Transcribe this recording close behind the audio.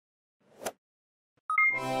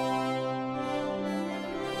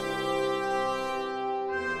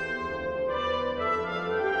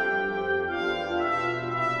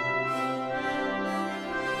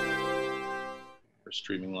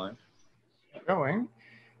streaming live. Going.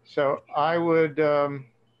 So I would,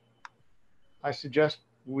 I suggest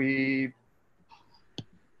we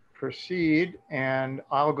proceed, and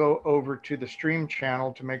I'll go over to the stream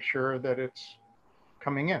channel to make sure that it's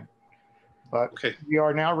coming in. But okay. We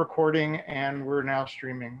are now recording and we're now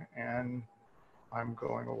streaming, and I'm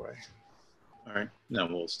going away. All right. Now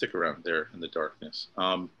we'll stick around there in the darkness.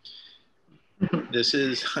 This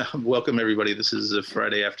is, welcome everybody. This is a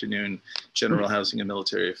Friday afternoon General Housing and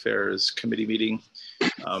Military Affairs Committee meeting.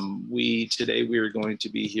 Today we are going to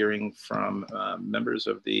be hearing from members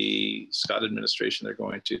of the Scott administration. They're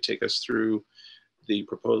going to take us through the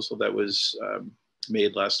proposal that was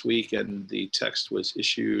made last week, and the text was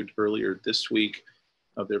issued earlier this week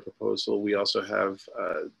of their proposal. We also have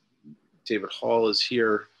David Hall is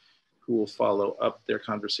here, who will follow up their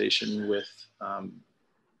conversation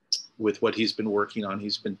with what he's been working on.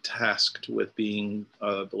 He's been tasked with being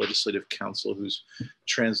the legislative counsel who's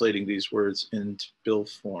translating these words into bill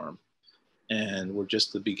form. And we're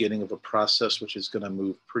just the beginning of a process which is going to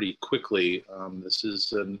move pretty quickly. This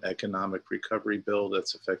is an economic recovery bill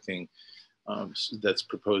that's affecting, that's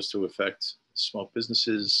proposed to affect small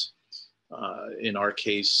businesses. In our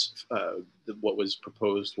case, what was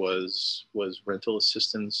proposed was rental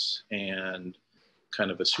assistance and kind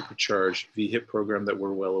of a supercharged VHIP program that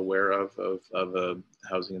we're well aware of a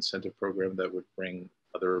housing incentive program that would bring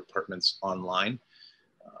other apartments online.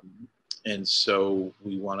 And so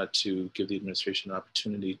we wanted to give the administration an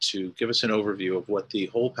opportunity to give us an overview of what the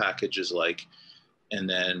whole package is like, and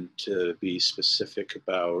then to be specific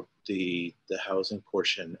about the housing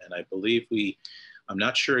portion. And I believe I'm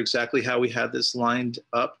not sure exactly how we had this lined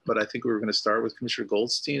up, but I think we were going to start with Commissioner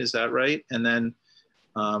Goldstein. Is that right? And then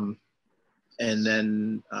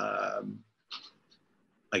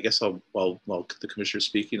I guess while the commissioner's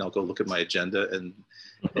speaking, I'll go look at my agenda and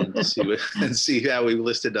see how we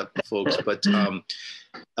listed up the folks. But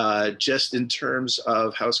just in terms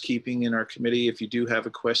of housekeeping in our committee, if you do have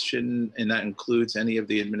a question, and that includes any of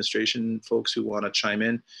the administration folks who want to chime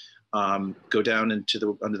in, go down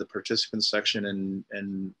under the participants section,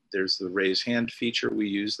 and there's the raise hand feature. We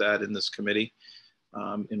use that in this committee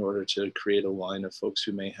in order to create a line of folks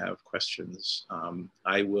who may have questions.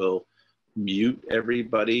 I will mute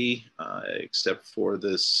everybody except for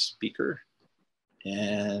the speaker.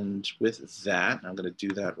 And with that, I'm going to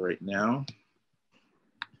do that right now.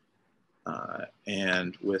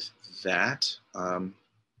 And with that, come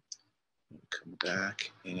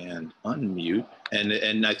back and unmute.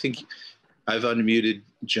 And I think I've unmuted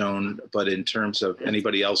Joan, but in terms of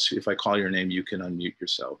anybody else, if I call your name, you can unmute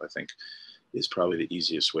yourself, I think is probably the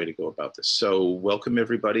easiest way to go about this. So welcome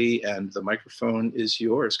everybody, and the microphone is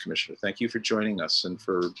yours, Commissioner. Thank you for joining us and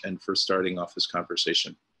for starting off this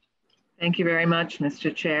conversation. Thank you very much,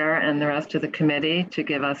 Mr. Chair, and the rest of the committee to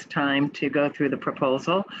give us time to go through the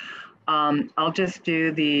proposal. I'll just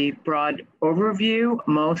do the broad overview.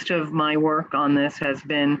 Most of my work on this has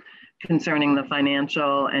been concerning the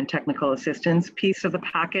financial and technical assistance piece of the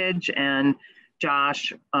package, and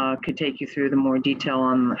Josh could take you through the more detail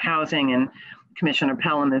on the housing, and Commissioner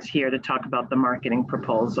Pelham is here to talk about the marketing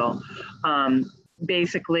proposal.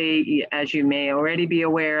 Basically, as you may already be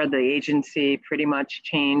aware, the agency pretty much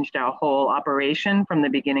changed our whole operation from the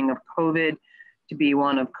beginning of COVID to be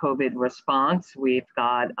one of COVID response. We've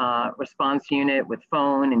got a response unit with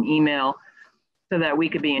phone and email so that we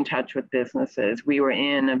could be in touch with businesses. We were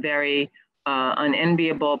in a very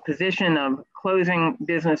unenviable position of closing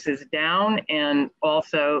businesses down and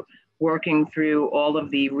also working through all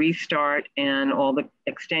of the restart and all the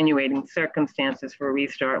extenuating circumstances for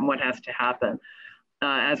restart and what has to happen.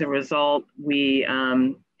 As a result, we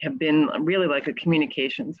have been really like a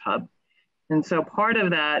communications hub. And so part of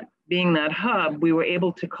that, being that hub, we were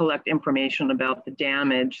able to collect information about the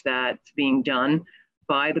damage that's being done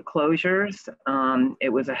by the closures.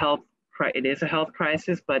 It is a health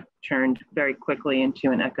crisis, but turned very quickly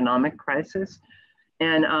into an economic crisis.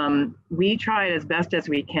 And we tried as best as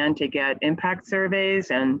we can to get impact surveys,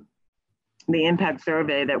 and the impact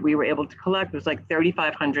survey that we were able to collect was like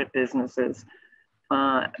 3,500 businesses,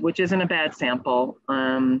 which isn't a bad sample,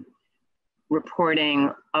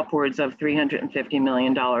 reporting upwards of $350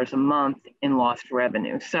 million a month in lost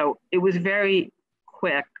revenue. So it was very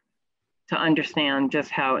quick to understand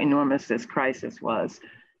just how enormous this crisis was.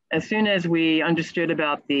 As soon as we understood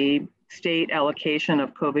about the state allocation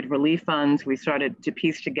of COVID relief funds, we started to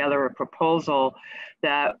piece together a proposal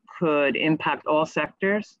that could impact all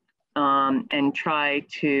sectors and try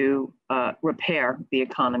to repair the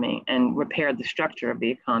economy and repair the structure of the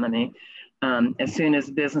economy. As soon as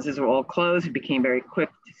businesses were all closed, it became very quick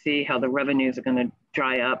to see how the revenues are going to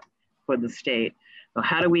dry up for the state. So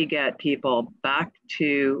how do we get people back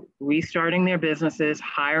to restarting their businesses,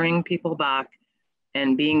 hiring people back,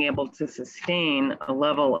 and being able to sustain a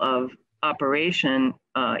level of operation,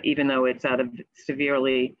 even though it's out of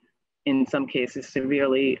severely, in some cases,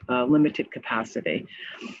 severely limited capacity.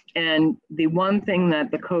 And the one thing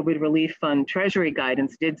that the COVID Relief Fund Treasury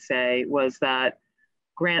guidance did say was that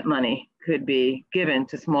grant money could be given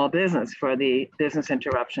to small business for the business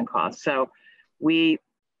interruption costs. So we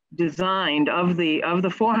designed, of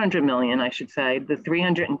the 400 million, I should say, the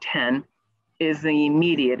 310 is the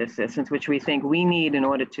immediate assistance, which we think we need in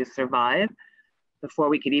order to survive before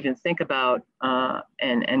we could even think about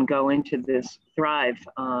and go into this thrive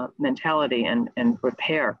mentality and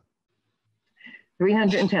repair.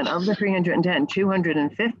 310, of the 310,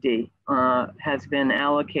 250 has been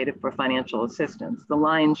allocated for financial assistance, the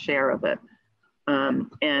lion's share of it.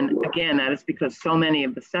 And again, that is because so many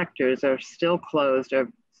of the sectors are still closed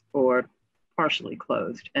or partially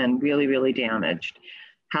closed and really, really damaged.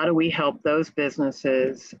 How do we help those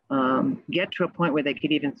businesses get to a point where they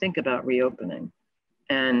could even think about reopening?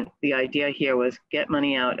 And the idea here was get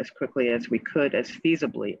money out as quickly as we could, as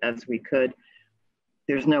feasibly as we could.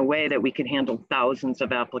 There's no way that we could handle thousands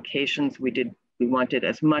of applications. We wanted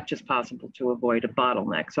as much as possible to avoid a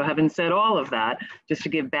bottleneck. So having said all of that, just to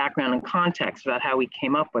give background and context about how we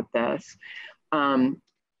came up with this,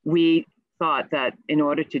 we thought that in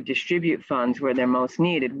order to distribute funds where they're most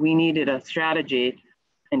needed, we needed a strategy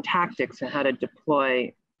and tactics on how to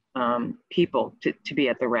deploy people to be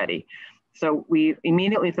at the ready. So we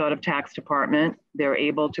immediately thought of tax department. They're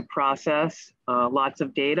able to process lots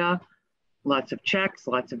of data, lots of checks,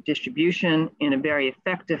 lots of distribution in a very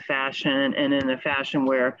effective fashion and in a fashion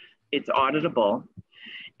where it's auditable.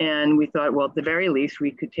 And we thought, well, at the very least,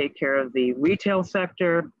 we could take care of the retail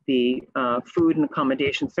sector, the food and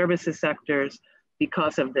accommodation services sectors,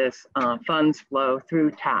 because of this funds flow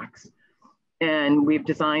through tax. And we've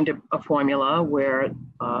designed a formula where,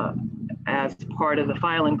 as part of the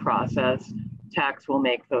filing process, tax will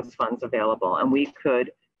make those funds available. And we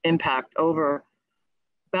could impact over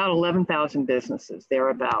about 11,000 businesses,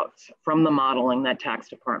 thereabouts, from the modeling that tax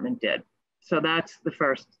department did. So that's the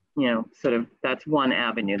first, that's one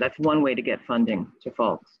avenue. That's one way to get funding to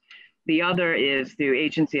folks. The other is through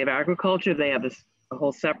Agency of Agriculture. They have a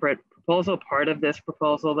whole separate proposal. Part of this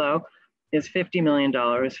proposal, though, is $50 million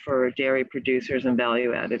for dairy producers and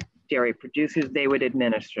value-added dairy producers. They would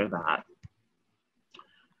administer that.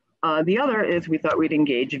 The other is we thought we'd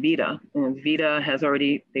engage VITA. And VITA has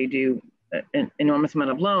already, they do an enormous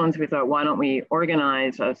amount of loans. We thought, why don't we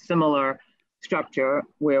organize a similar structure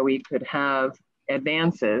where we could have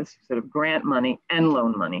advances, sort of grant money and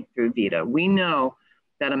loan money through VITA. We know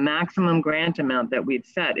that a maximum grant amount that we've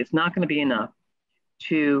set is not going to be enough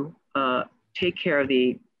to take care of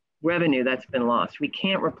the revenue that's been lost. We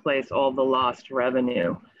can't replace all the lost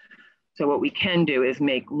revenue. So what we can do is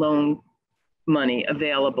make loan money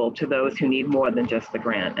available to those who need more than just the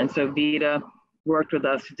grant. And so VITA worked with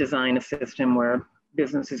us to design a system where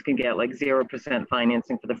businesses can get like 0%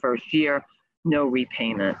 financing for the first year, no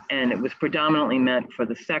repayment. And it was predominantly meant for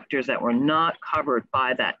the sectors that were not covered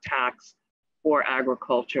by that tax or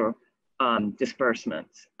agriculture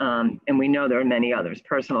disbursements. And we know there are many others,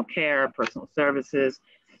 personal care, personal services.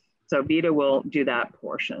 So VITA will do that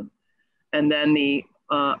portion. And then the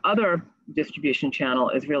other distribution channel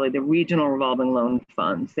is really the regional revolving loan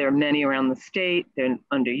funds. There are many around the state, they're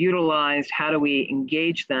underutilized. How do we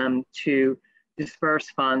engage them to disperse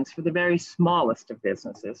funds for the very smallest of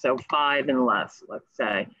businesses? So 5 and less, let's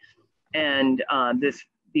say. And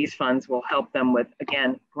these funds will help them with,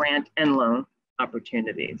 again, grant and loan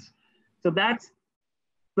opportunities. So that's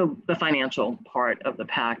the financial part of the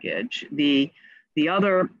package. The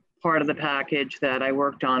other part of the package that I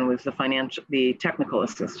worked on was the technical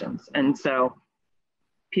assistance. And so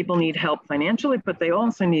people need help financially, but they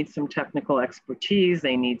also need some technical expertise.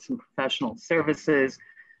 They need some professional services.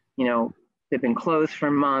 They've been closed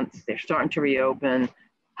for months. They're starting to reopen.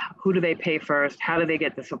 Who do they pay first? How do they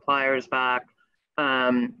get the suppliers back?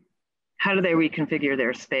 How do they reconfigure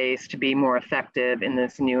their space to be more effective in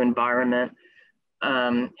this new environment?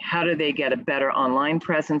 How do they get a better online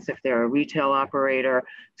presence if they're a retail operator?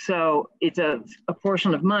 So it's a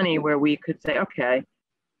portion of money where we could say, okay,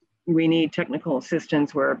 we need technical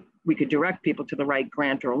assistance where we could direct people to the right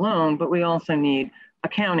grant or loan, but we also need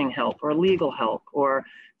accounting help or legal help or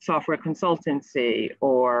software consultancy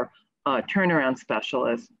or turnaround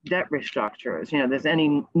specialists, debt restructurers. There's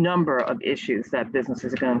any number of issues that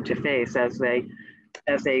businesses are going to face as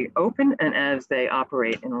they open and as they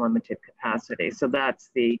operate in a limited capacity. So that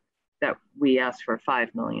we asked for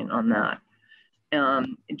 $5 million on that.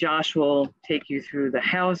 Josh will take you through the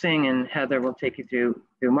housing and Heather will take you through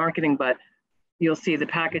marketing, but you'll see the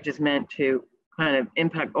package is meant to kind of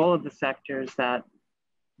impact all of the sectors that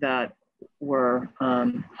were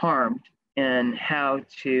harmed, and how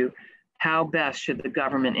best should the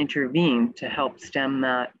government intervene to help stem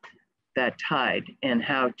that tide, and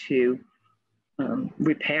how to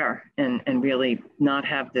repair and really not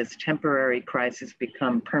have this temporary crisis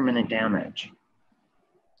become permanent damage.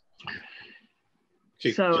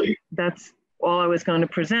 So that's all I was going to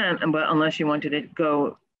present, but unless you wanted to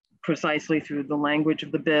go precisely through the language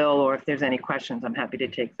of the bill, or if there's any questions, I'm happy to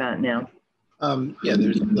take that now. Yeah,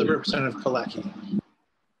 there's Representative Kalaki.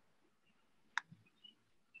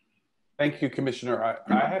 Thank you, Commissioner.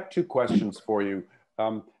 I have two questions for you.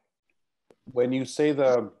 When you say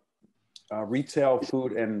the retail,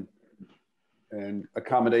 food, and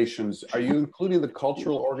accommodations, are you including the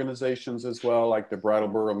cultural organizations as well, like the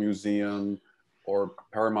Brattleboro Museum or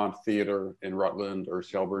Paramount Theater in Rutland or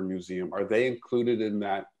Shelburne Museum? Are they included in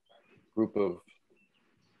that group of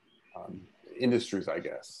industries, I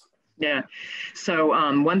guess? Yeah, so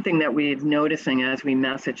one thing that we're noticing as we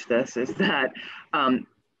message this is that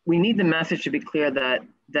we need the message to be clear that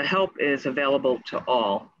the help is available to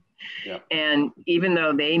all. Yeah. And even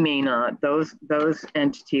though they may not, those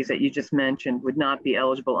entities that you just mentioned would not be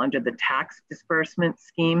eligible under the tax disbursement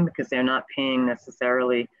scheme because they're not paying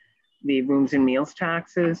necessarily the rooms and meals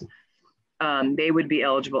taxes. They would be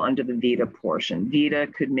eligible under the VITA portion. VITA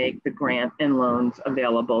could make the grant and loans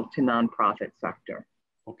available to nonprofit sector.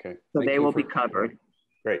 Okay. So they will be covered.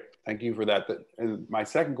 Great. Thank you for that. And my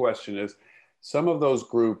second question is, some of those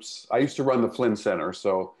groups, I used to run the Flynn Center,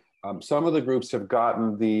 so some of the groups have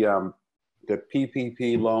gotten the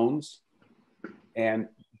PPP loans, and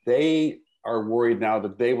they are worried now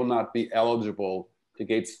that they will not be eligible to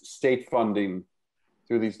get state funding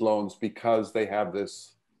through these loans because they have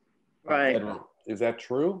this. Right. Is that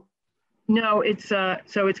true? No, it's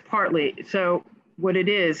so it's partly. So what it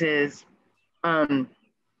is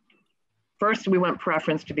first we want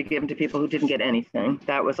preference to be given to people who didn't get anything.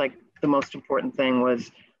 That was like the most important thing,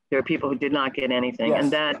 was there are people who did not get anything. Yes.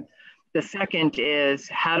 And then the second is,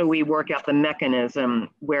 how do we work out the mechanism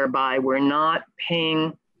whereby we're not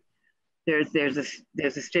paying, there's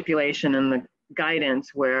a stipulation in the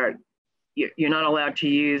guidance where you're not allowed to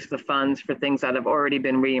use the funds for things that have already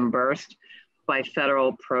been reimbursed by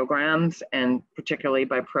federal programs, and particularly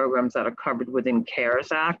by programs that are covered within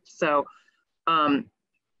CARES Act. So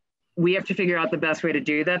we have to figure out the best way to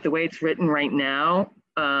do that. The way it's written right now,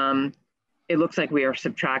 it looks like we are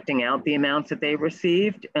subtracting out the amounts that they've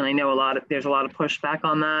received. And I know there's a lot of pushback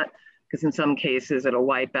on that, because in some cases it'll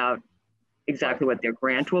wipe out exactly what their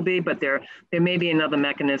grant will be, but there may be another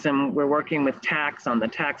mechanism. We're working with tax on the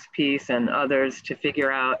tax piece and others to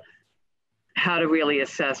figure out how to really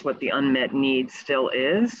assess what the unmet need still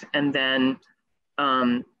is, and then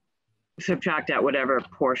subtract out whatever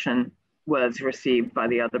portion was received by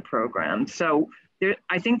the other programs. So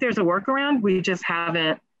I think there's a workaround. We just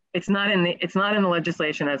haven't. It's not in the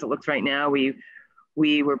legislation as it looks right now. We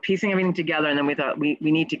were piecing everything together, and then we thought we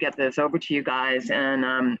need to get this over to you guys,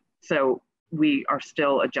 and so we are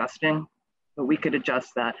still adjusting, but we could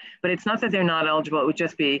adjust that. But it's not that they're not eligible. It would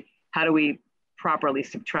just be, how do we properly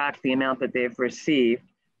subtract the amount that they've received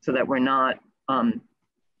so that we're not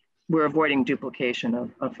we're avoiding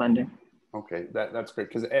duplication of funding. Okay, that's great,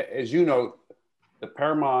 because as you know, the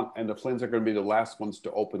Paramount and the Flynn's are going to be the last ones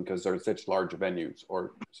to open because they're such large venues,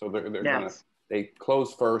 so they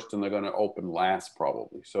close first and they're going to open last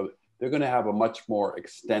probably. So they're going to have a much more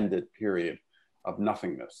extended period of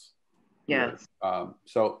nothingness. Yes.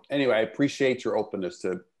 So anyway, I appreciate your openness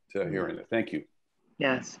to hearing it. Thank you.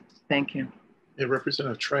 Yes, thank you. Yeah,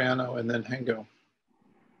 Representative Troiano and then Hengo.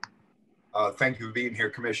 Thank you for being here,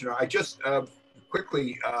 Commissioner. I just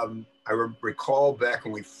quickly, I recall back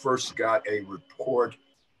when we first got a report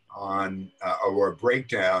on or a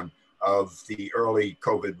breakdown of the early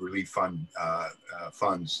COVID relief fund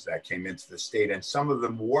funds that came into the state, and some of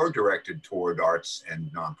them were directed toward arts and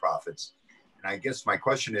nonprofits. And I guess my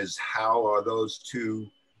question is, how are those two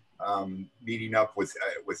meeting up with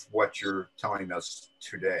what you're telling us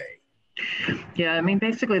today? Yeah, I mean,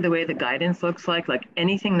 basically the way the guidance looks like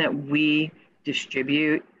anything that we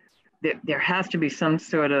distribute, there has to be some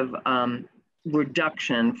sort of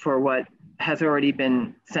reduction for what has already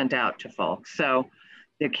been sent out to folks. So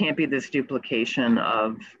there can't be this duplication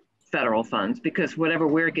of federal funds, because whatever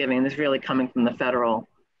we're giving is really coming from the federal,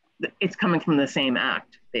 it's coming from the same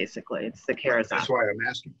act, basically. It's the CARES Act. That's why I'm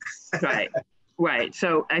asking. Right.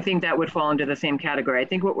 So I think that would fall into the same category. I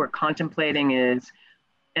think what we're contemplating is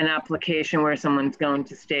an application where someone's going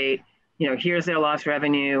to state, here's their lost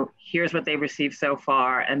revenue, here's what they've received so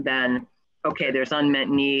far, and then, okay, there's unmet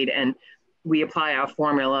need, and we apply our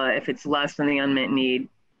formula. If it's less than the unmet need,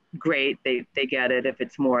 great, they get it. If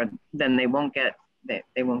it's more, then they won't get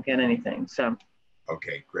anything. So.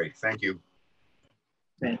 Okay, great. Thank you.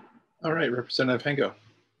 Great. All right, Representative Hengo.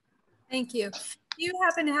 Thank you. Do you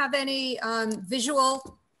happen to have any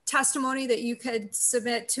visual testimony that you could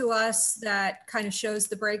submit to us that kind of shows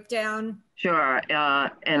the breakdown? Sure,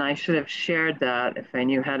 and I should have shared that if I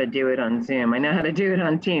knew how to do it on Zoom. I know how to do it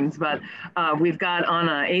on Teams, but we've got on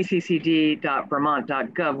a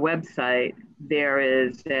accd.vermont.gov website, there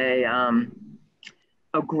is a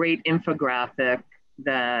great infographic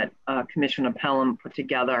that Commissioner Pelham put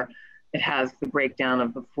together. It has the breakdown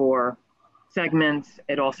of the 4 segments.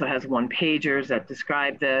 It also has one-pagers that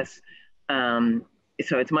describe this.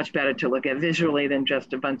 So it's much better to look at visually than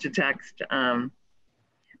just a bunch of text.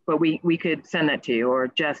 But we could send that to you, or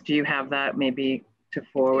Jess, do you have that maybe to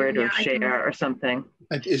forward or share or something?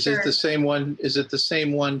 Is it the same one? Is it the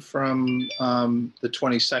same one from the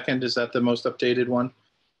 22nd? Is that the most updated one?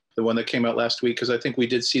 The one that came out last week? Because I think we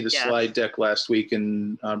did see the slide deck last week,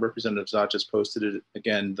 and Representative Zott just posted it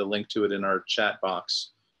again, the link to it in our chat box.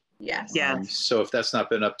 Yes. So if that's not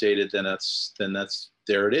been updated, then that's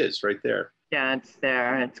there it is right there. Yeah, it's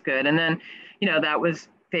there. It's good. And then, that was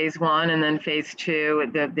phase 1, and then phase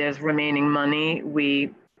 2. There's remaining money.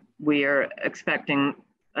 We are expecting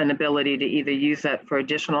an ability to either use that for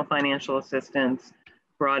additional financial assistance,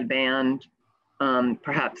 broadband,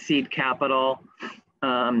 perhaps seed capital,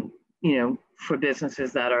 for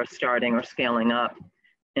businesses that are starting or scaling up.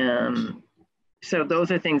 So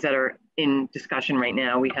those are things that are in discussion right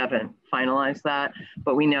now. We haven't finalized that,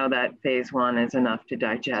 but we know that phase 1 is enough to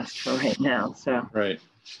digest for right now. So right,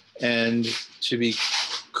 and to be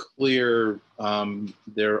clear,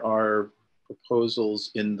 there are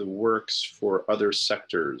proposals in the works for other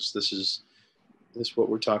sectors. This what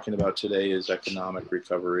we're talking about today is economic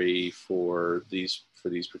recovery for these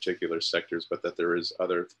particular sectors, but that there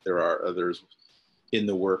are others in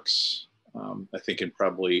the works. I think in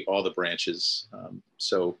probably all the branches.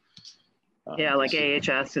 Yeah, like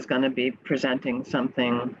AHS is going to be presenting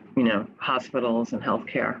something, hospitals and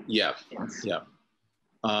healthcare. Yeah, yes. Yeah.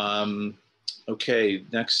 Okay,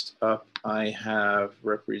 next up I have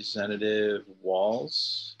Representative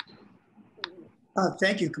Walls.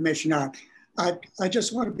 Thank you, Commissioner. I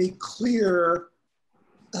just want to be clear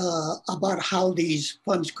about how these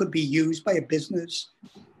funds could be used by a business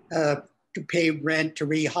to pay rent, to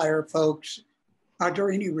rehire folks. Are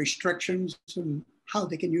there any restrictions on how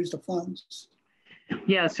they can use the funds?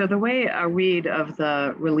 Yeah, so the way I read of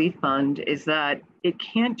the relief fund is that it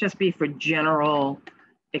can't just be for general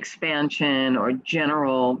expansion or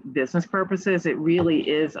general business purposes. It really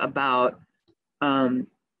is about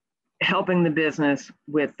helping the business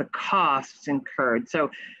with the costs incurred. So,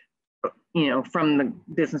 from the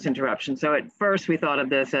business interruption. So at first we thought of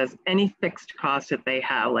this as any fixed costs that they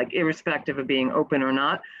have, like irrespective of being open or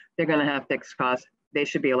not, they're going to have fixed costs. They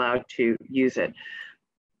should be allowed to use it.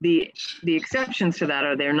 The exceptions to that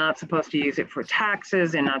are they're not supposed to use it for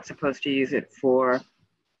taxes. They're not supposed to use it for,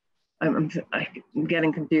 I'm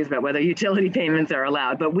getting confused about whether utility payments are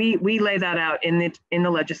allowed, but we lay that out in the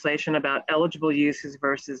legislation about eligible uses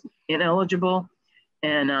versus ineligible.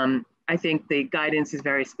 And I think the guidance is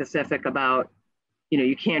very specific about,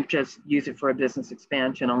 you can't just use it for a business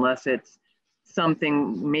expansion unless it's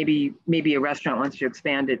something, maybe a restaurant wants to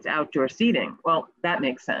expand its outdoor seating. Well, that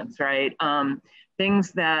makes sense, right?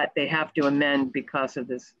 Things that they have to amend because of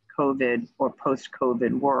this COVID or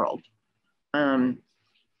post-COVID world,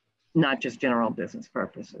 not just general business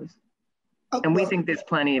purposes. And we think there's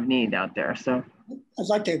plenty of need out there, so. I'd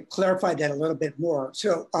like to clarify that a little bit more.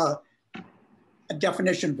 So a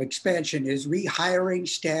definition of expansion, is rehiring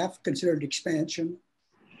staff considered expansion?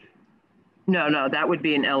 No, that would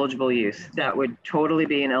be an eligible use. That would totally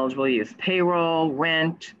be an eligible use. Payroll,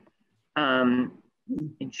 rent,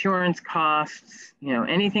 insurance costs,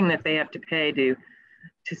 anything that they have to pay to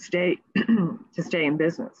stay in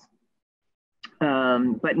business,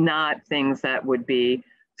 but not things that would be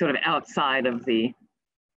sort of outside of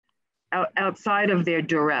their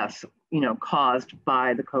duress, caused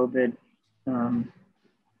by the COVID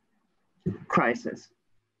crisis.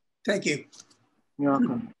 Thank you. You're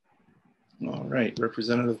welcome. All right,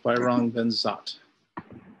 Representative Byron Ben Zott.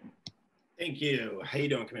 Thank you. How you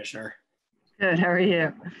doing, Commissioner? Good, how are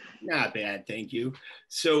you? Not bad, thank you.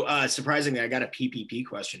 So surprisingly, I got a PPP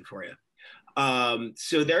question for you.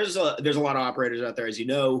 So there's a lot of operators out there, as you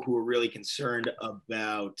know, who are really concerned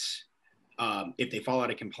about if they fall out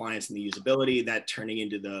of compliance and the usability, that turning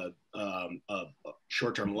into the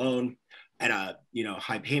short-term loan. at a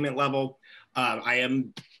high payment level. I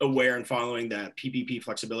am aware and following the PPP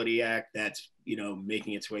Flexibility Act that's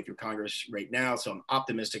making its way through Congress right now, so I'm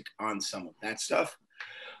optimistic on some of that stuff.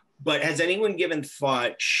 But has anyone given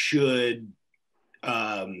thought, should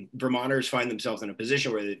Vermonters find themselves in a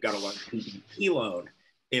position where they've got a large PPP loan,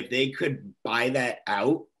 if they could buy that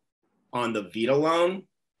out on the VITA loan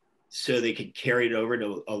so they could carry it over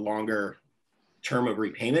to a longer term of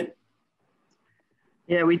repayment?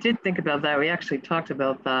 Yeah, we did think about that. We actually talked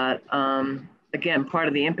about that. Again, part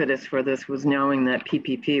of the impetus for this was knowing that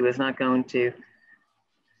PPP was not going to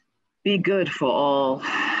be good for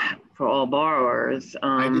all borrowers.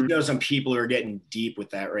 I just know some people are getting deep with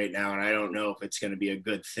that right now, and I don't know if it's going to be a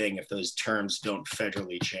good thing if those terms don't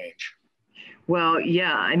federally change. Well,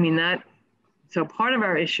 yeah, I mean so part of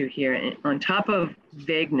our issue here, on top of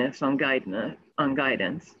vagueness on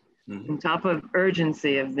guidance, on top of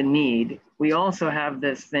urgency of the need, we also have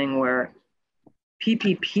this thing where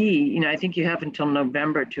PPP, I think you have until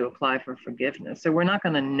November to apply for forgiveness. So we're not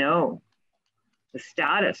going to know the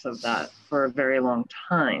status of that for a very long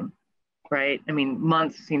time, right? I mean,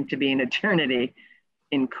 months seem to be an eternity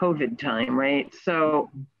in COVID time, right?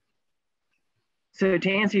 So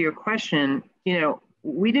to answer your question,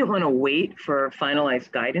 we didn't want to wait for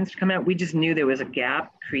finalized guidance to come out. We just knew there was a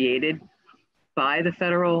gap created by the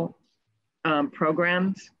federal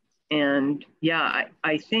programs. And yeah,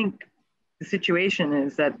 I think the situation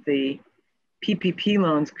is that the PPP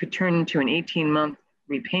loans could turn into an 18-month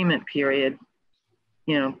repayment period.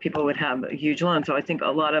 People would have a huge loan. So I think a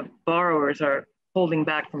lot of borrowers are holding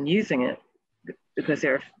back from using it because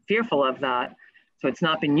they're fearful of that. So it's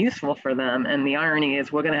not been useful for them. And the irony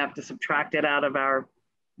is we're going to have to subtract it out of our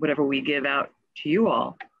whatever we give out to you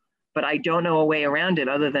all. But I don't know a way around it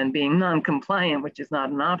other than being non-compliant, which is not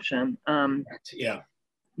an option. Yeah.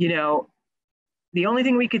 The only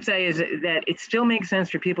thing we could say is that it still makes sense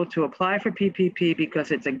for people to apply for PPP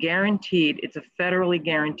because it's a federally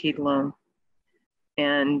guaranteed loan.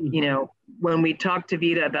 And, when we talked to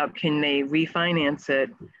VITA about can they refinance it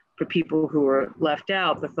for people who were left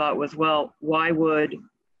out, the thought was, well, why would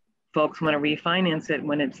folks want to refinance it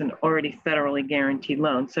when it's an already federally guaranteed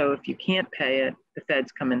loan? So if you can't pay it, the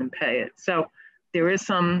feds come in and pay it. So there is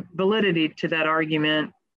some validity to that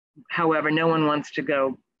argument. However, no one wants to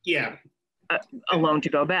go a loan to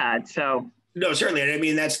go bad. So no, certainly. And I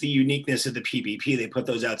mean, that's the uniqueness of the PPP. They put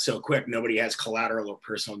those out so quick. Nobody has collateral or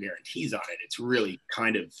personal guarantees on it. It's really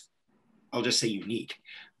kind of, I'll just say, unique.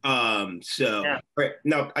 Right.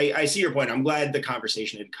 No, I see your point. I'm glad the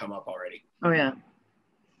conversation had come up already. Oh, yeah.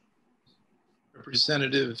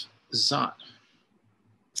 Representative Zant.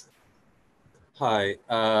 Hi.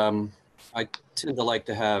 I tend to like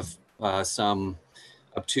to have some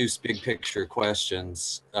obtuse big picture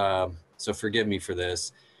questions. So forgive me for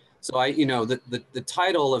this. So the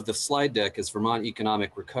title of the slide deck is Vermont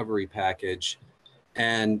Economic Recovery Package.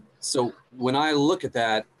 And so when I look at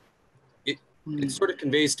that, it sort of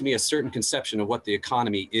conveys to me a certain conception of what the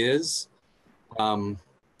economy is. And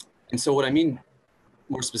so what I mean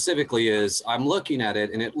more specifically is I'm looking at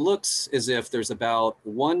it and it looks as if there's about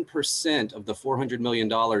 1% of the $400 million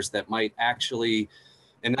that might actually,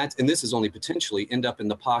 and this is only potentially, end up in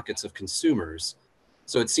the pockets of consumers.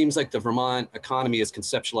 So it seems like the Vermont economy is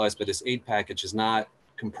conceptualized, but this aid package is not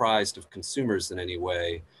comprised of consumers in any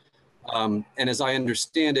way. And as I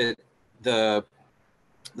understand it, the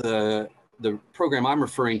program I'm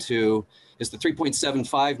referring to is the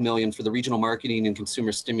 $3.75 million for the regional marketing and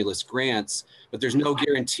consumer stimulus grants, but there's no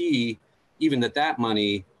guarantee even that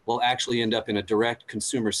money will actually end up in a direct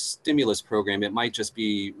consumer stimulus program. It might just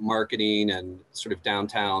be marketing and sort of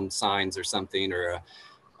downtown signs or something, or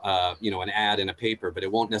an ad in a paper, but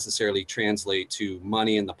it won't necessarily translate to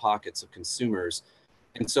money in the pockets of consumers.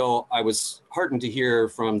 And so I was heartened to hear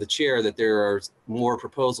from the chair that there are more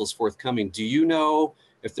proposals forthcoming. Do you know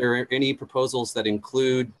if there are any proposals that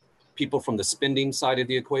include people from the spending side of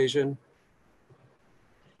the equation?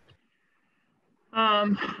 I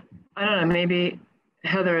don't know, maybe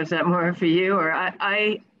Heather, is that more for you? Or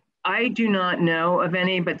I do not know of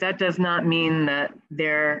any, but that does not mean that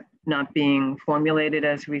they're not being formulated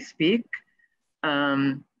as we speak.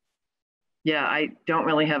 Yeah, I don't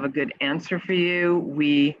really have a good answer for you.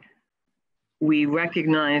 We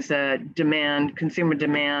recognize that consumer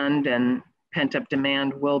demand and pent-up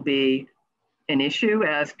demand will be an issue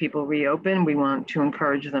as people reopen. We want to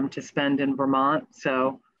encourage them to spend in Vermont.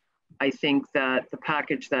 So I think that the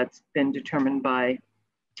package that's been determined by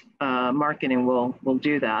marketing will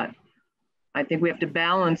do that. I think we have to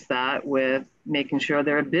balance that with making sure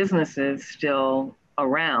there are businesses still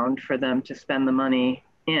around for them to spend the money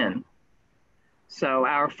in. So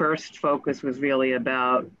our first focus was really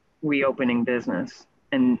about reopening business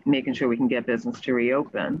and making sure we can get business to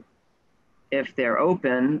reopen. If they're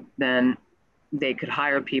open, then they could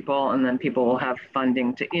hire people, and then people will have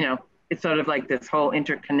funding to, you know, it's sort of like this whole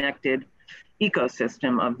interconnected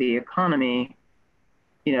ecosystem of the economy.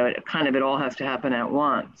 You know, it all has to happen at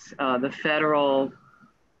once. The federal,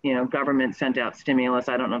 you know, government sent out stimulus.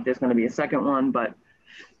 I don't know if there's going to be a second one, but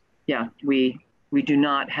yeah, we do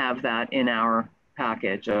not have that in our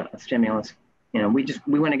package, a stimulus. You know,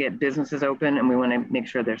 we want to get businesses open, and we want to make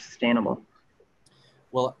sure they're sustainable.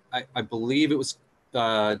 Well, I believe it was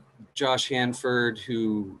Josh Hanford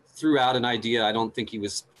who threw out an idea. I don't think he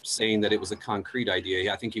was saying that it was a concrete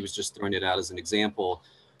idea. I think he was just throwing it out as an example,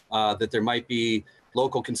 that there might be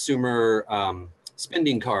local consumer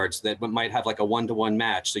spending cards that might have like a one-to-one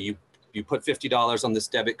match. So you put $50 on this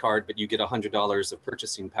debit card, but you get $100 of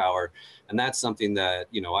purchasing power. And that's something that,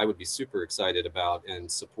 you know, I would be super excited about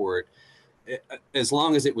and support, as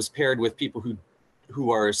long as it was paired with people who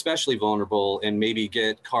are especially vulnerable and maybe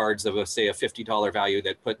get cards of say a $50 value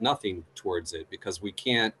that put nothing towards it, because we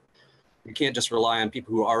can't just rely on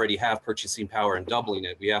people who already have purchasing power and doubling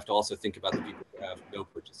it. We have to also think about the people who have no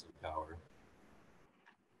purchasing power.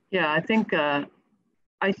 Yeah, I think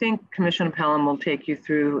Commissioner Pelham will take you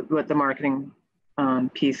through what the marketing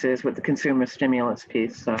piece is with the consumer stimulus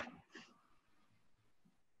piece. So,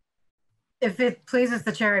 if it pleases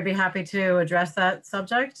the chair, I'd be happy to address that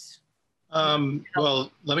subject. Well,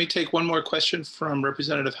 let me take one more question from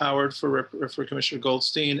Representative Howard for Commissioner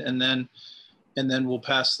Goldstein, and then we'll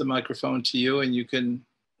pass the microphone to you, and you can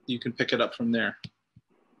pick it up from there.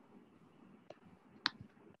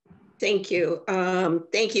 Thank you.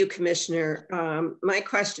 Thank you, Commissioner. My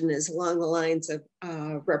question is along the lines of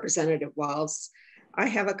Representative Walz. I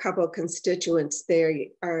have a couple of constituents.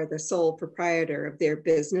 They are the sole proprietor of their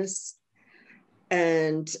business,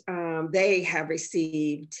 and they have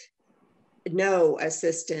received no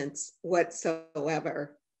assistance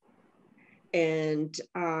whatsoever. And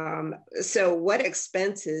so what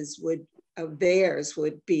expenses of theirs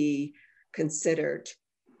would be considered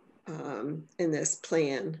in this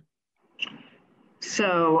plan?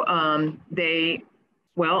 So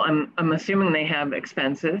well, I'm assuming they have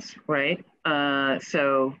expenses, right?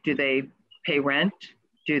 So do they pay rent?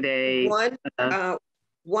 Do they?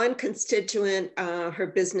 One constituent,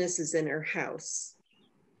 her business is in her house.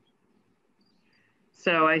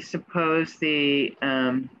 So I suppose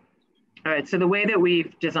all right, so the way that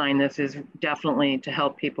we've designed this is definitely to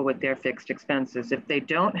help people with their fixed expenses. If they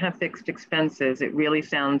don't have fixed expenses, it really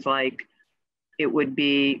sounds like it would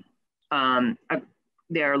be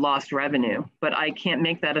their lost revenue, but I can't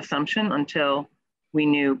make that assumption until we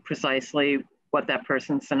knew precisely what that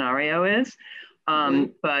person's scenario is.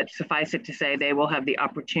 But suffice it to say, they will have the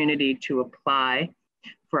opportunity to apply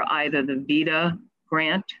for either the VITA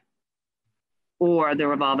grant or the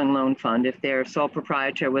revolving loan fund if they're sole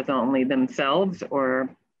proprietor with only themselves, or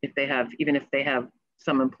if they have, even if they have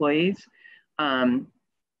some employees,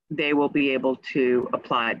 they will be able to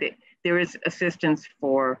apply. There is assistance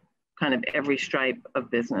for kind of every stripe of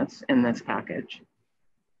business in this package.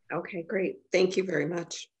 Okay, great. Thank you very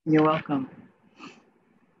much. You're welcome.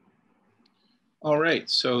 All right,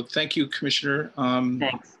 so thank you, Commissioner.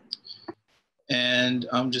 Thanks. And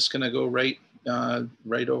I'm just gonna go right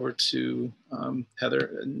over to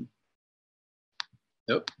Heather. And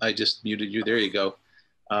nope, I just muted you. There you go.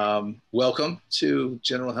 Welcome to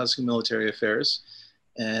General Housing Military Affairs.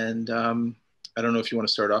 And I don't know if you want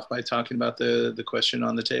to start off by talking about the question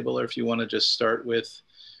on the table, or if you want to just start with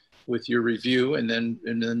your review and then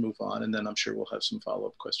move on. And then I'm sure we'll have some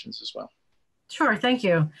follow-up questions as well. Sure, thank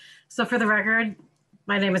you. So for the record,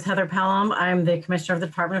 my name is Heather Pelham. I'm the Commissioner of the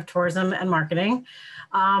Department of Tourism and Marketing.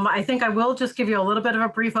 I think I will just give you a little bit of a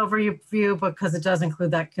brief overview because it does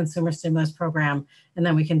include that consumer stimulus program, and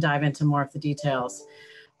then we can dive into more of the details.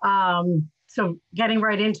 So getting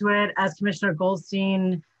right into it, as Commissioner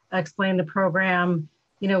Goldstein explained the program,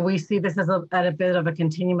 you know, we see this as at a bit of a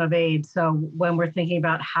continuum of aid. So when we're thinking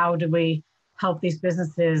about how do we help these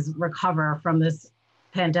businesses recover from this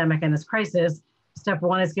pandemic and this crisis, step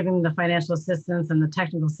one is giving them the financial assistance and the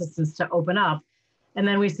technical assistance to open up. And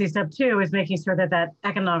then we see step two is making sure that that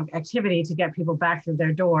economic activity to get people back through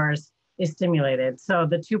their doors is stimulated. So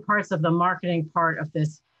the two parts of the marketing part of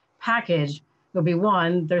this package will be,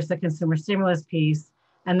 one, there's the consumer stimulus piece,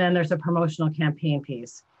 and then there's a promotional campaign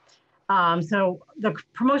piece. So the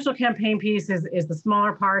promotional campaign piece is the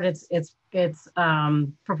smaller part. It's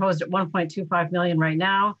proposed at $1.25 million right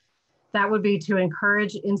now. That would be to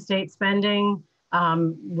encourage in-state spending,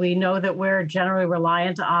 We know that we're generally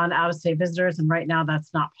reliant on out-of-state visitors, and right now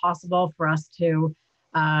that's not possible for us to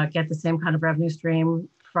get the same kind of revenue stream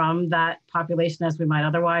from that population as we might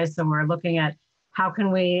otherwise. So we're looking at how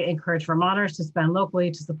can we encourage Vermonters to spend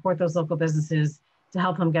locally, to support those local businesses, to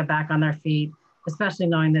help them get back on their feet, especially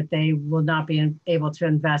knowing that they will not be able to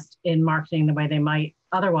invest in marketing the way they might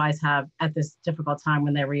otherwise have at this difficult time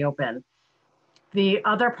when they reopen. The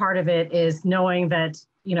other part of it is knowing that,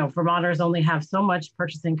 you know, Vermonters only have so much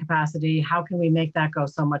purchasing capacity. How can we make that go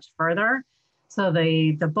so much further? So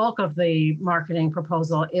the bulk of the marketing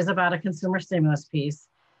proposal is about a consumer stimulus piece.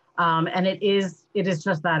 And it is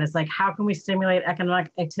just that. It's like, how can we stimulate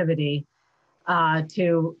economic activity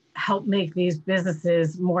to help make these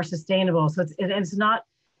businesses more sustainable? So it's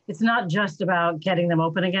not just about getting them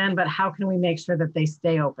open again, but how can we make sure that they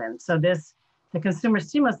stay open? So the consumer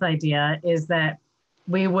stimulus idea is that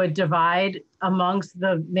we would divide amongst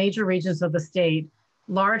the major regions of the state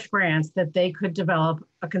large grants that they could develop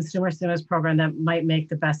a consumer stimulus program that might make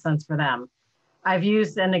the best sense for them. I've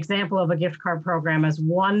used an example of a gift card program as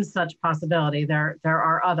one such possibility. There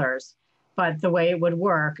are others, but the way it would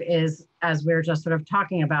work is, as we were just sort of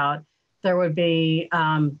talking about, there would be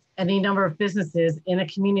any number of businesses in a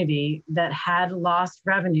community that had lost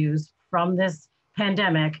revenues from this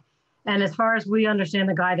pandemic. And as far as we understand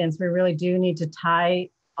the guidance, we really do need to tie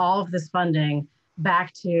all of this funding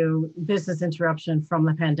back to business interruption from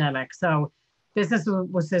the pandemic. So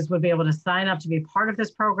businesses would be able to sign up to be part of this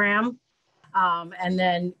program. And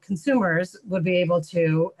then consumers would be able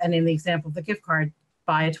to, and in the example of the gift card,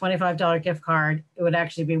 buy a $25 gift card. It would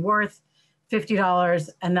actually be worth $50,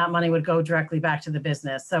 and that money would go directly back to the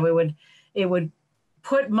business. So it would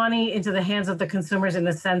put money into the hands of the consumers in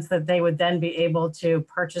the sense that they would then be able to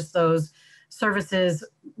purchase those services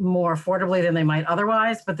more affordably than they might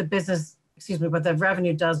otherwise. But the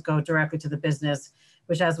revenue does go directly to the business,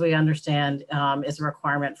 which, as we understand, is a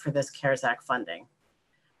requirement for this CARES Act funding.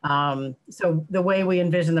 So the way we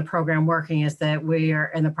envision the program working is that we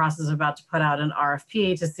are in the process of about to put out an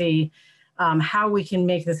RFP to see how we can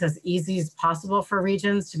make this as easy as possible for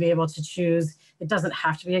regions to be able to choose. It doesn't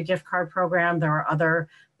have to be a gift card program. There are other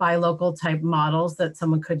buy local type models that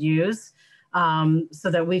someone could use, so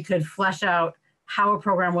that we could flesh out how a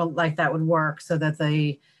program like that would work, so that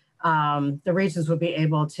the regions would be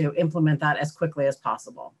able to implement that as quickly as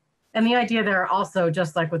possible. And the idea there also,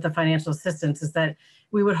 just like with the financial assistance, is that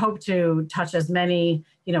we would hope to touch as many,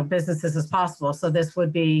 businesses as possible. So this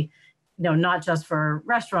would be, not just for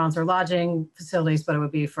restaurants or lodging facilities, but it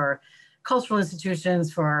would be for cultural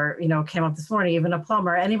institutions, for, came up this morning, even a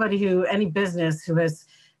plumber, any business who has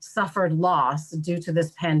suffered loss due to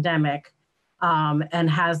this pandemic and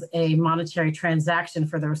has a monetary transaction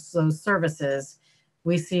for those services.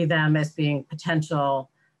 We see them as being potentially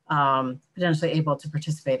able to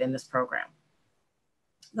participate in this program.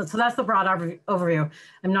 So that's the broad overview.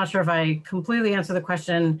 I'm not sure if I completely answered the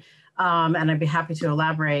question, and I'd be happy to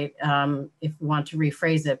elaborate if you want to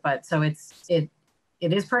rephrase it. But so it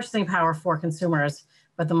is purchasing power for consumers,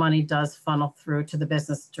 but the money does funnel through to the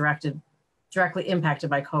business directly impacted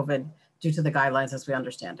by COVID due to the guidelines as we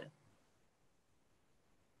understand it.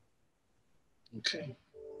 Okay.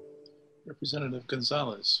 Representative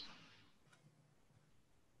Gonzalez.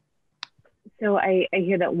 So I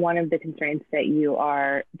hear that one of the constraints that you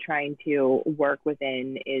are trying to work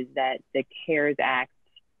within is that the CARES Act,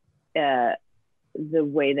 the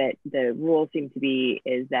way that the rules seem to be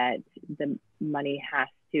is that the money has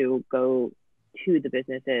to go to the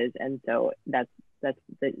businesses. And so that's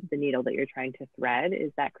the needle that you're trying to thread.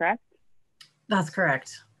 Is that correct? That's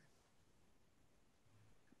correct.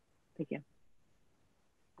 Thank you.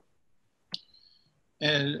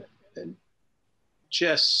 And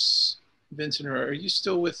Jess Vincent, are you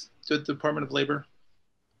still with the Department of Labor?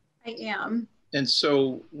 I am. And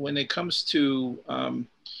so when it comes to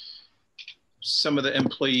some of the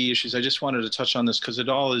employee issues, I just wanted to touch on this because it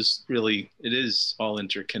is all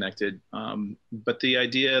interconnected. But the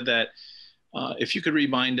idea that if you could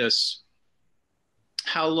remind us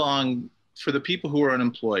how long, for the people who are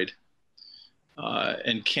unemployed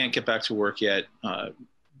and can't get back to work yet,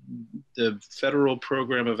 the federal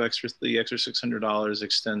program of the extra $600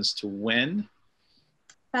 extends to when?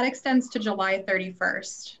 That extends to July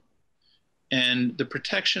 31st. And the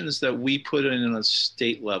protections that we put in on a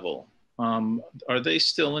state level, are they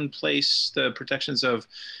still in place? The protections of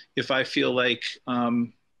if I feel like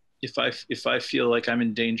if I feel like I'm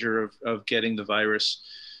in danger of getting the virus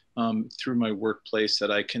through my workplace,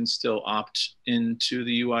 that I can still opt into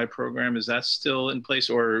the UI program. Is that still in place,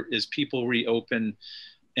 or is people reopen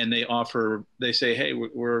and they say, hey,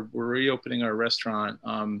 we're reopening our restaurant.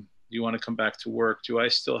 you want to come back to work? Do I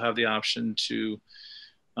still have the option to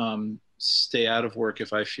stay out of work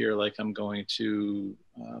if I fear like I'm going to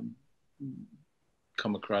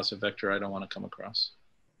come across a vector I don't want to come across?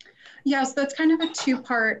 Yes, that's kind of a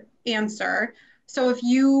two-part answer. So if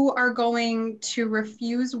you are going to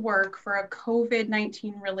refuse work for a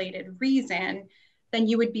COVID-19 related reason, then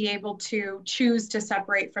you would be able to choose to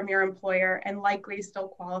separate from your employer and likely still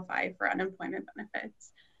qualify for unemployment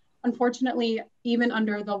benefits. Unfortunately, even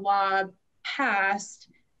under the law passed,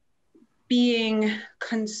 being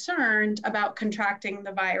concerned about contracting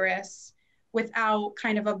the virus without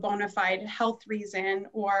kind of a bona fide health reason,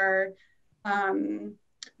 or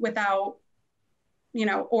without,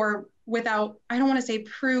 or without, I don't want to say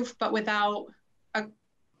proof, but without a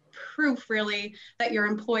proof really that your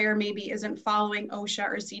employer maybe isn't following OSHA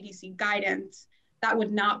or CDC guidance, that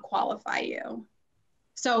would not qualify you.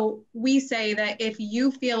 So we say that if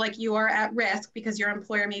you feel like you are at risk because your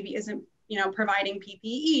employer maybe isn't, providing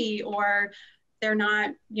PPE, or they're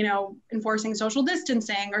not, enforcing social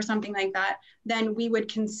distancing or something like that, then we would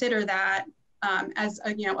consider that as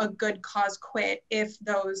a, a good cause quit if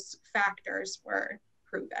those factors were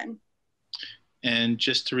proven. And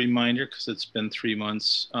just a reminder, because it's been 3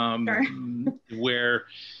 months, Sure. where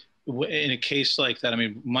in a case like that, I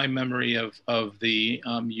mean, my memory of the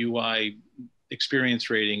UI experience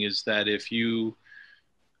rating is that if you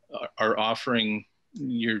are offering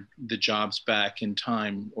the jobs back in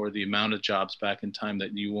time, or the amount of jobs back in time,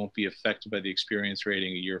 that you won't be affected by the experience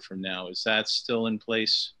rating a year from now. Is that still in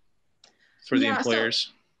place for the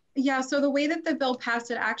employers? So the way that the bill passed,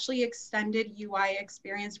 it actually extended UI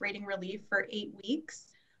experience rating relief for 8 weeks.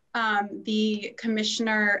 The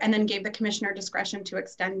commissioner, and then gave the commissioner discretion to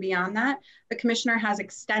extend beyond that. The commissioner has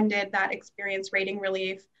extended that experience rating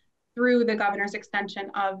relief through the governor's extension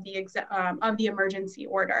of the emergency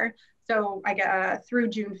order. So I get through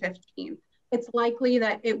June 15th. It's likely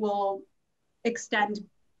that it will extend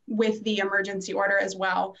with the emergency order as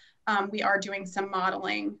well. We are doing some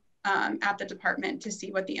modeling at the department to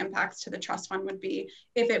see what the impacts to the trust fund would be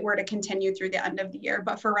if it were to continue through the end of the year.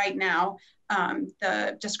 But for right now,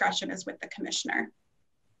 the discretion is with the commissioner.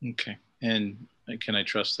 Okay. And can I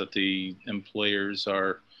trust that the employers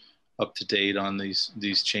are up to date on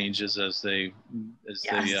these changes as they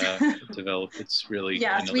develop? It's really,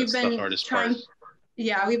 yes, I know that's the hardest part.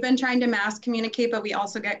 Yeah, we've been trying to mass communicate, but we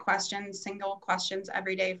also get single questions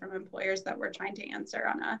every day from employers that we're trying to answer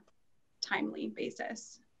on a timely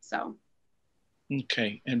basis. So.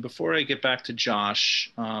 Okay. And before I get back to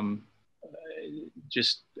Josh, and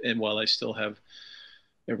while I still have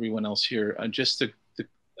everyone else here,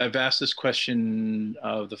 I've asked this question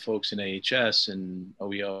of the folks in AHS and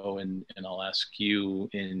OEO, and I'll ask you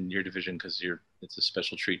in your division, because it's a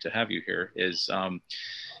special treat to have you here,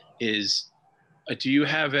 do you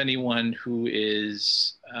have anyone who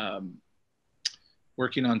is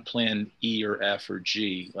working on plan E or F or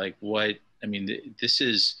G? Like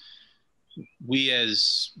we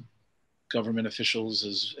as government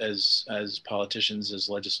officials, as politicians, as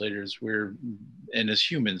legislators, and as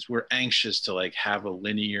humans, we're anxious to have a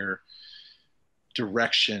linear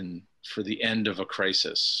direction for the end of a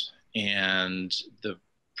crisis. And the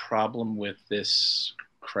problem with this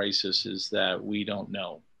crisis is that we don't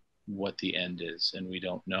know what the end is, and we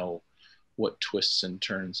don't know what twists and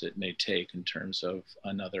turns it may take in terms of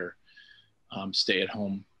another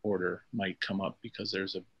stay-at-home order might come up because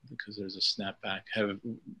there's a snapback.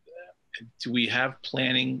 Do we have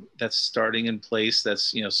planning that's starting in place?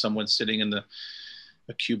 That's someone sitting in a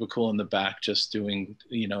cubicle in the back just doing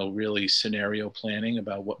really scenario planning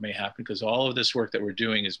about what may happen, because all of this work that we're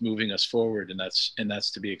doing is moving us forward, and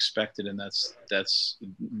that's to be expected, and that's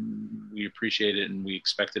we appreciate it and we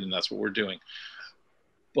expect it, and that's what we're doing.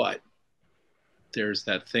 But there's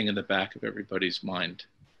that thing in the back of everybody's mind,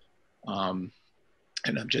 and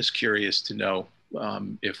I'm just curious to know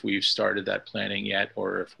if we've started that planning yet,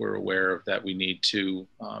 or if we're aware of that. We need to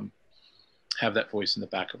have that voice in the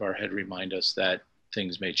back of our head remind us that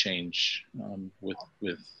things may change with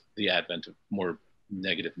the advent of more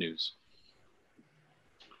negative news.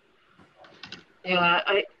 Yeah,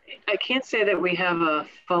 I can't say that we have a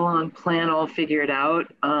full-on plan all figured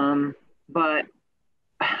out, but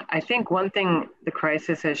I think one thing the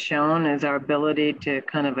crisis has shown is our ability to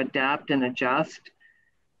kind of adapt and adjust.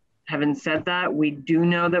 Having said that, we do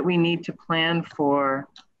know that we need to plan for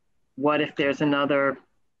what if there's another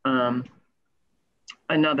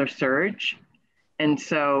surge. And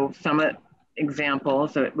so some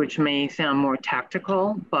examples, which may sound more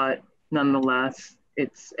tactical, but nonetheless,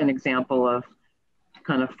 it's an example of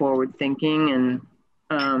kind of forward thinking,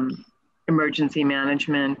 and emergency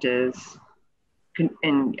management is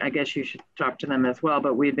and I guess you should talk to them as well,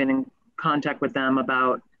 but we've been in contact with them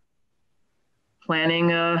about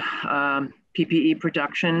planning a PPE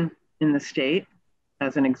production in the state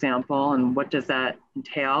as an example, and what does that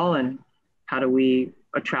entail, and how do we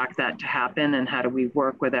attract that to happen, and how do we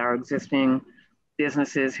work with our existing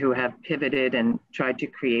businesses who have pivoted and tried to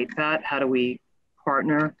create that? How do we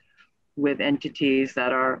partner with entities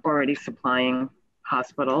that are already supplying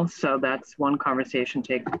hospitals? So that's one conversation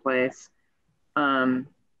taking place.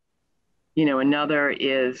 You know, another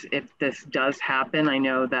is if this does happen, I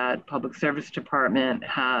know that Public Service Department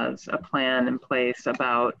has a plan in place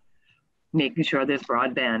about making sure there's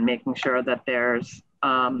broadband, making sure that there's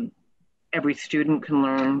every student can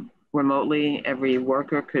learn remotely, every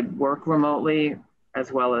worker could work remotely, as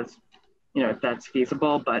well as, you know, if that's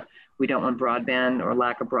feasible, but we don't want broadband or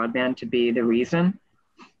lack of broadband to be the reason.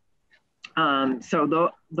 So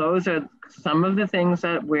those are some of the things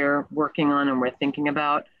that we're working on and we're thinking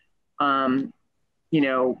about. You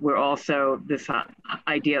know, we're also, this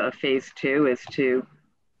idea of phase 2 is to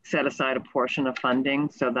set aside a portion of funding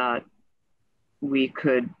so that we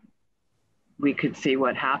could see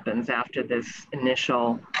what happens after this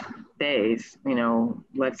initial phase. You know,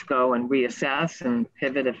 let's go and reassess and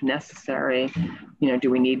pivot if necessary. You know, do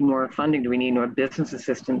we need more funding? Do we need more business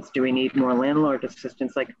assistance? Do we need more landlord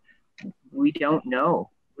assistance? Like, we don't know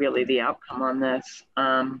really the outcome on this.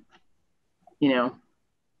 You know,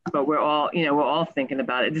 but we're all thinking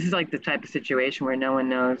about it. This is like the type of situation where no one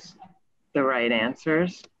knows the right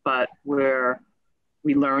answers, but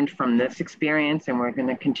we learned from this experience, and we're going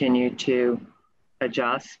to continue to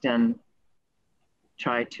adjust and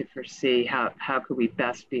try to foresee how could we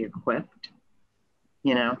best be equipped,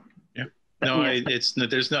 you know? Yeah. No, I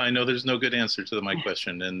know there's no good answer to my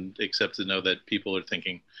question, and except to know that people are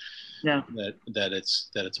thinking that it's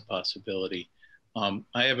a possibility.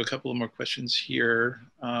 I have a couple of more questions here.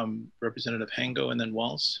 Representative Hango and then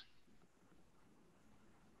Walz.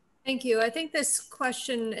 Thank you. I think this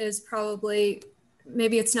question is probably,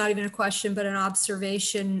 maybe it's not even a question, but an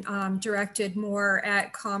observation directed more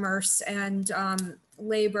at commerce and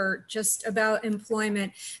labor, just about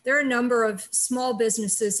employment. There are a number of small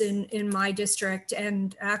businesses in my district,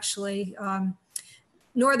 and actually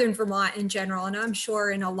Northern Vermont in general, and I'm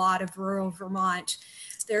sure in a lot of rural Vermont.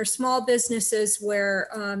 There are small businesses where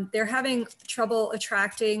they're having trouble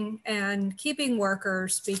attracting and keeping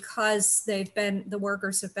workers because the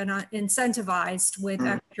workers have been incentivized with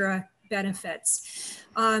extra benefits.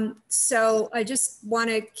 So I just want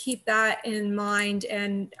to keep that in mind.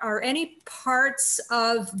 And are any parts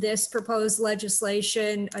of this proposed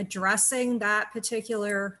legislation addressing that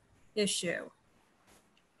particular issue?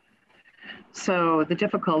 So the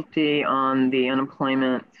difficulty on the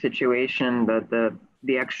unemployment situation,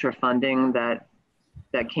 the extra funding that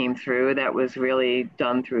came through, that was really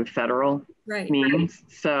done through federal means.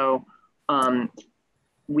 So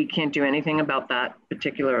we can't do anything about that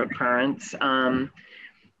particular occurrence. I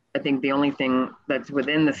think the only thing that's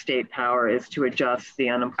within the state power is to adjust the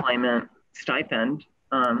unemployment stipend,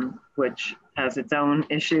 which has its own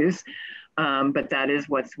issues, but that is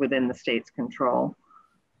what's within the state's control.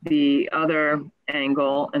 The other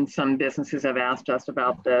angle, and some businesses have asked us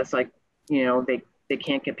about this, like, you know, they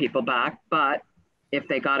can't get people back, but if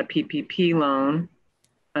they got a PPP loan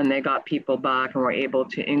and they got people back and were able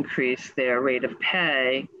to increase their rate of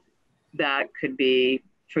pay, that could be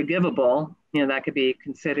forgivable. You know, that could be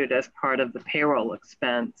considered as part of the payroll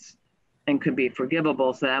expense and could be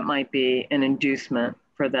forgivable. So that might be an inducement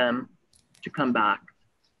for them to come back.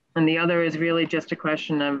 And the other is really just a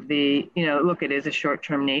question of the, you know, look, it is a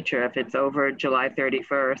short-term nature. If it's over July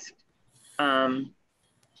 31st,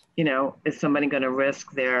 you know, is somebody going to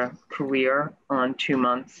risk their career on 2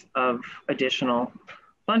 months of additional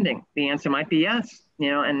funding? The answer might be yes,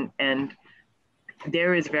 you know, and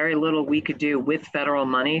there is very little we could do with federal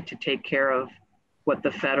money to take care of what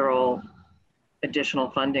the federal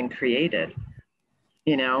additional funding created,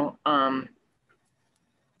 you know.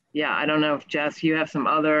 Yeah, I don't know if Jess, you have some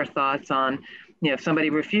other thoughts on, you know, if somebody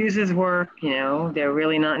refuses work, you know, they're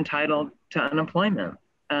really not entitled to unemployment.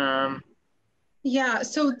 Yeah,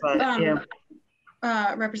 so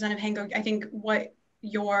Representative Hango, I think what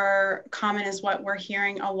your comment is what we're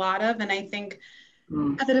hearing a lot of. And I think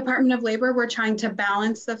at the Department of Labor, we're trying to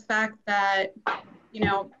balance the fact that, you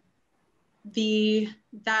know,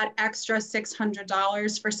 that extra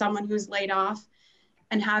 $600 for someone who's laid off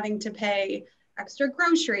and having to pay extra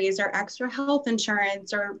groceries or extra health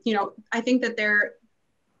insurance, or, you know, I think that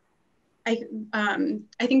I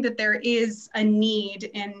think that there is a need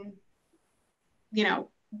in, you know,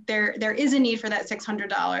 there is a need for that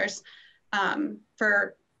 $600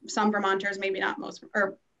 for some Vermonters, maybe not most,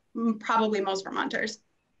 or probably most Vermonters.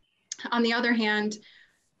 On the other hand,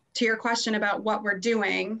 to your question about what we're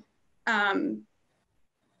doing,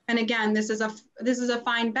 and again, this is a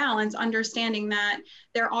fine balance, understanding that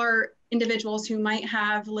there are individuals who might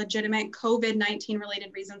have legitimate COVID-19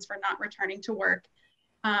 related reasons for not returning to work.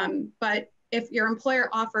 But if your employer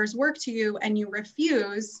offers work to you and you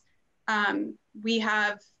refuse, we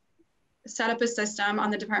have set up a system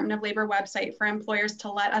on the Department of Labor website for employers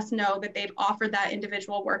to let us know that they've offered that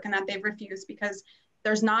individual work and that they've refused, because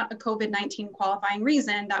there's not a COVID-19 qualifying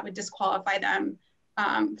reason that would disqualify them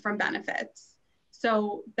from benefits.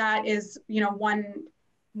 So that is, you know,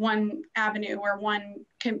 one avenue or one,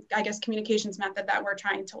 I guess, communications method that we're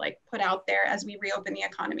trying to like put out there as we reopen the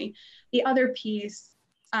economy. The other piece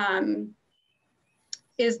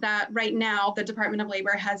is that right now the Department of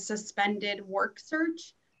Labor has suspended work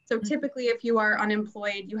search. So typically if you are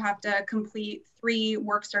unemployed, you have to complete 3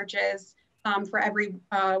 work searches for every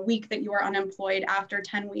week that you are unemployed after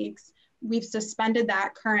 10 weeks. We've suspended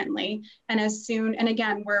that currently. And as soon, and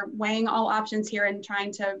again, we're weighing all options here and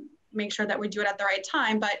trying to make sure that we do it at the right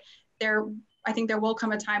time, but I think there will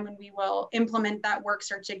come a time when we will implement that work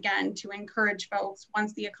search again to encourage folks,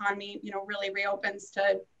 once the economy, you know, really reopens,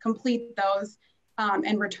 to complete those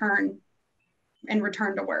and return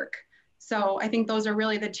to work. So I think those are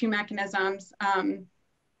really the 2 mechanisms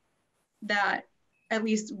that at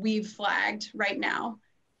least we've flagged right now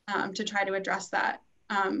to try to address that.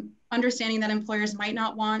 Understanding that employers might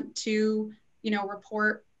not want to, you know,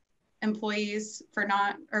 report employees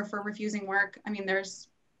for refusing work. I mean,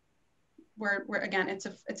 we're again, it's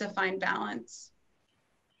a fine balance.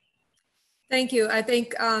 Thank you. I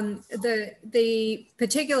think the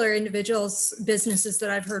particular businesses that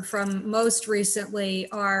I've heard from most recently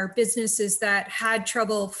are businesses that had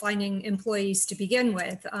trouble finding employees to begin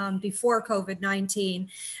with before COVID-19.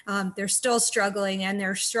 They're still struggling, and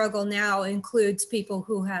their struggle now includes people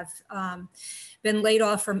who have been laid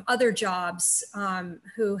off from other jobs,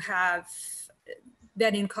 who have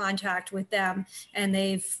been in contact with them, and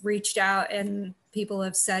they've reached out and people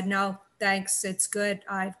have said, no, thanks, it's good.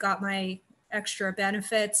 I've got my extra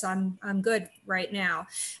benefits. I'm good right now.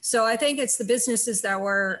 So I think it's the businesses that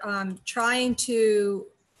were trying to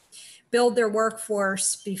build their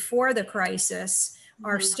workforce before the crisis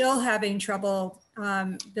are still having trouble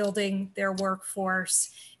building their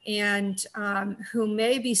workforce, and who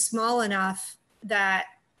may be small enough that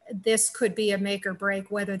this could be a make or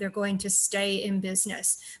break whether they're going to stay in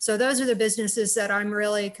business. So those are the businesses that I'm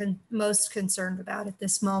really most concerned about at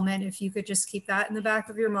this moment. If you could just keep that in the back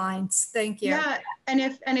of your minds. Thank you. Yeah, and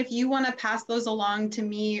if you want to pass those along to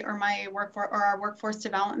me or my our workforce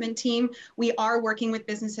development team, we are working with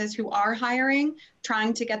businesses who are hiring,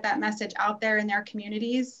 trying to get that message out there in their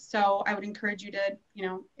communities. So I would encourage you to, you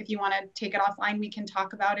know, if you want to take it offline, we can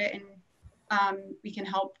talk about it and we can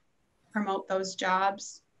help promote those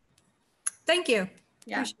jobs. Thank you.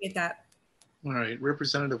 Yeah. Appreciate that. All right,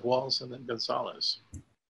 Representative Walz and then Gonzalez.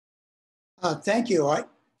 Thank you. I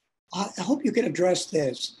hope you can address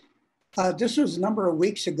this. This was a number of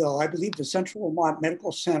weeks ago. I believe the Central Vermont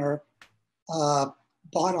Medical Center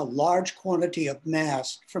bought a large quantity of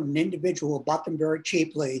masks from an individual, bought them very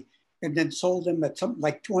cheaply, and then sold them at something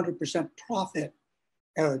like 200% profit.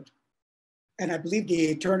 And I believe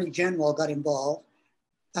the Attorney General got involved.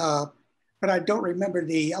 But I don't remember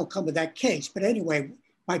the outcome of that case. But anyway,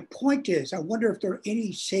 my point is, I wonder if there are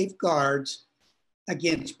any safeguards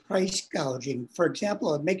against price gouging. For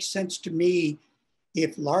example, it makes sense to me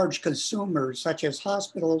if large consumers, such as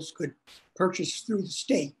hospitals, could purchase through the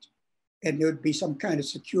state, and there would be some kind of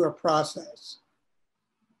secure process.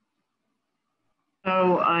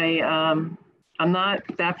 So I'm not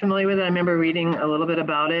that familiar with it. I remember reading a little bit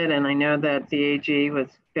about it, and I know that the AG was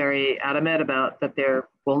very adamant about that there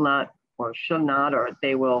will not or should not, or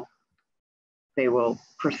they will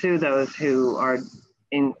pursue those who are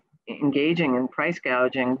engaging in price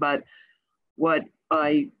gouging. But what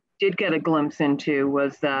I did get a glimpse into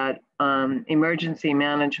was that emergency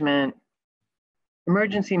management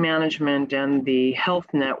and the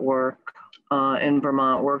health network in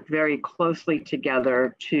Vermont worked very closely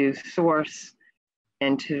together to source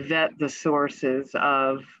and to vet the sources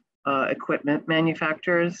of equipment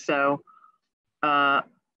manufacturers. So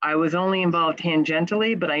I was only involved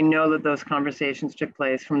tangentially, but I know that those conversations took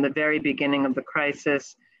place from the very beginning of the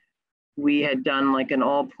crisis. We had done like an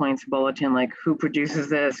all points bulletin, like who produces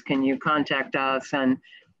this, can you contact us? And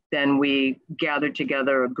then we gathered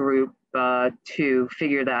together a group to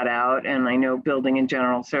figure that out. And I know Building and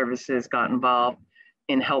General Services got involved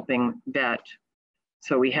in helping vet.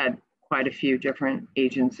 So we had quite a few different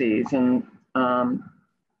agencies, and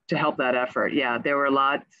help that effort. Yeah, there were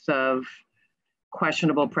lots of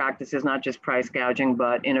questionable practices, not just price gouging,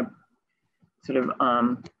 but in a sort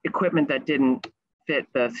of equipment that didn't fit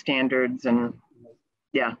the standards. And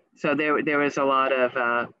yeah, so there was a lot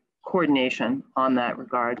of coordination on that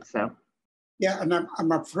regard. So yeah, and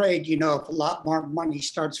I'm afraid, you know, if a lot more money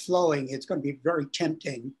starts flowing, it's going to be very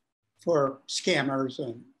tempting for scammers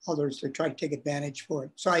and others to try to take advantage for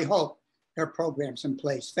it. So I hope there are programs in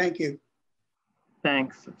place. Thank you.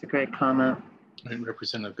 Thanks. That's a great comment. And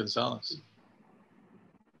Representative Gonzalez.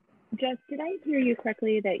 Jess, did I hear you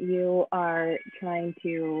correctly that you are trying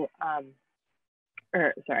to,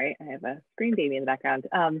 sorry, I have a scream baby in the background.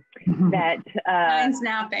 Mine's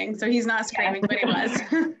napping, so he's not screaming, but he was.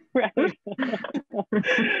 Right.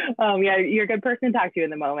 Yeah, you're a good person to talk to in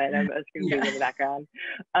the moment. I'm a scream baby in the background.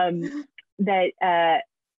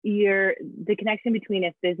 The connection between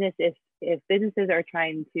if businesses are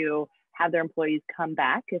trying to have their employees come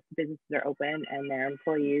back, if businesses are open and their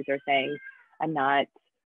employees are saying, I'm not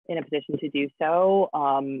in a position to do so,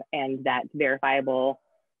 and that's verifiable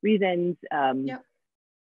reasons,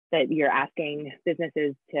 that you're asking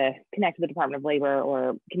businesses to connect with the Department of Labor,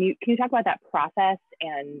 or can you talk about that process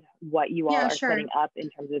and what you all are setting up in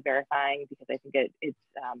terms of verifying, because I think it's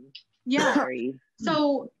very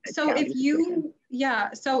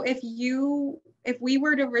if we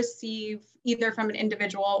were to receive either from an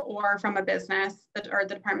individual or from a business, or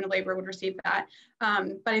the Department of Labor would receive that,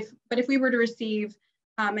 but if we were to receive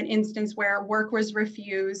an instance where work was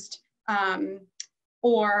refused,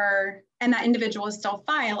 and that individual is still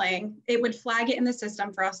filing, it would flag it in the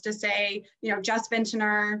system for us to say, you know, Jess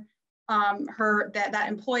Vintner, that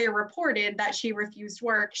employer reported that she refused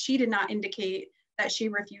work. She did not indicate that she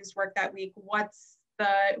refused work that week.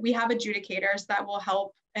 We have adjudicators that will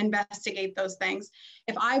help investigate those things.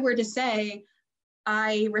 If I were to say,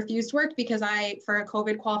 I refused work because for a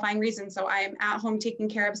COVID qualifying reason. So I'm at home taking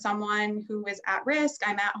care of someone who is at risk.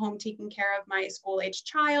 I'm at home taking care of my school-aged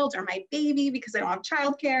child or my baby because I don't have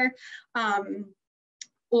childcare.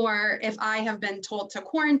 Or if I have been told to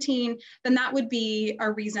quarantine, then that would be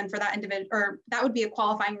a reason for that individual, or that would be a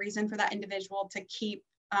qualifying reason for that individual to keep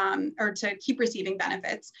receiving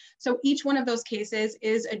benefits. So each one of those cases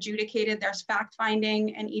is adjudicated. There's fact finding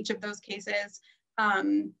in each of those cases.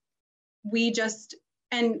 We just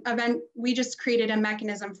created a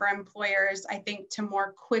mechanism for employers, I think, to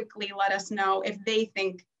more quickly let us know if they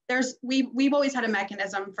think we've always had a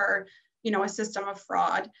mechanism for, you know, a system of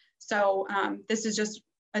fraud. So this is just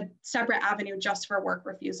a separate avenue just for work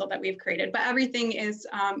refusal that we've created, but everything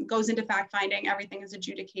goes into fact finding, everything is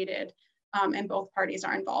adjudicated, and both parties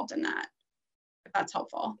are involved in that, if that's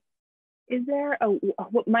helpful. Is there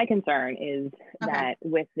my concern is that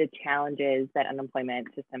with the challenges that unemployment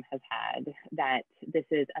system has had, that this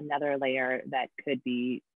is another layer that could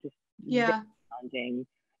be just challenging,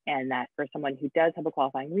 and that for someone who does have a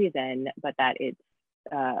qualifying reason, but that it's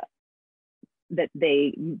that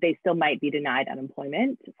they still might be denied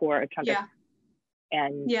unemployment for a chunk of time.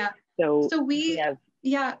 And so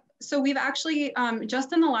we've actually,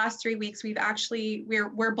 just in the last 3 weeks,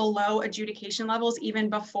 we're below adjudication levels even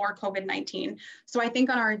before COVID-19. So I think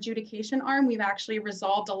on our adjudication arm, we've actually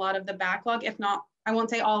resolved a lot of the backlog. If not, I won't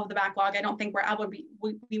say all of the backlog. I don't think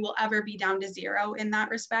we will ever be down to zero in that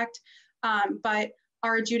respect. But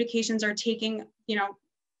our adjudications are taking, you know,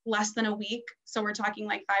 less than a week. So we're talking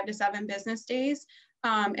like 5 to 7 business days.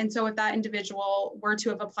 And so if that individual were to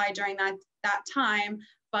have applied during that time,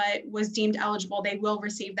 but was deemed eligible, they will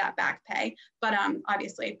receive that back pay. But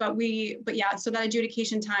obviously, so that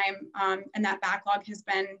adjudication time and that backlog has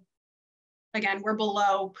been, again, we're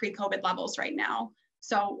below pre-COVID levels right now.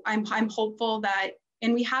 So I'm hopeful that,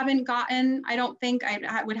 and we haven't gotten, I don't think,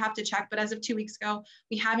 I would have to check, but as of 2 weeks ago,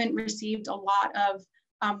 we haven't received a lot of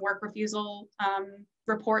work refusal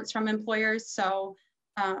reports from employers. So,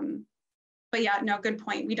 but yeah, no, good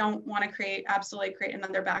point. We don't want to absolutely create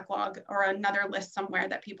another backlog or another list somewhere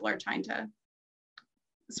that people are trying to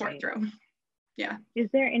sort through. Yeah. Is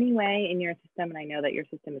there any way in your system, and I know that your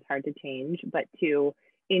system is hard to change, but to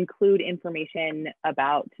include information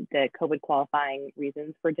about the COVID qualifying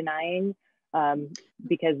reasons for denying?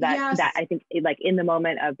 Because that I think, like, in the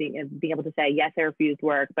moment of being able to say, yes, I refused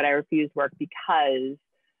work, but I refused work because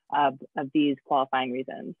of these qualifying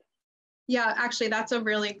reasons. Yeah, actually, that's a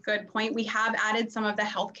really good point. We have added some of the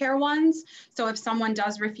healthcare ones. So if someone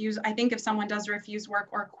does refuse, I think if someone does refuse work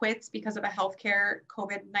or quits because of a healthcare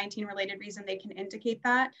COVID-19 related reason, they can indicate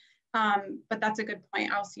that. But that's a good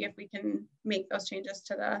point. I'll see if we can make those changes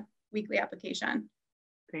to the weekly application.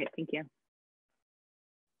 Great, thank you.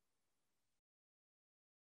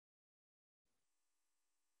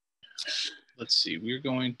 let's see, we're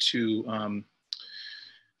going to,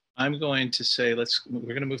 I'm going to say, we're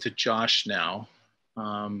going to move to Josh now.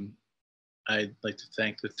 I'd like to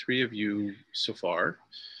thank the three of you so far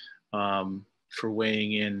for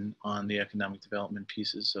weighing in on the economic development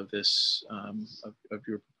pieces of this, of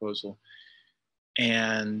your proposal.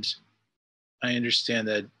 And I understand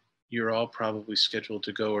that you're all probably scheduled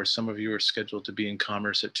to go, or some of you are scheduled to be in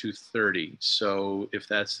Commerce at 2:30. So if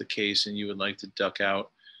that's the case and you would like to duck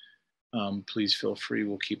out, please feel free.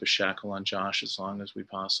 We'll keep a shackle on Josh as long as we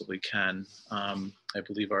possibly can. I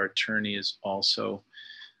believe our attorney is also,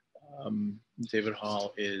 David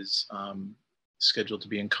Hall is scheduled to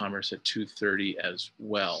be in Commerce at 2:30 as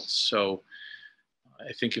well. So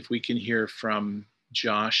I think if we can hear from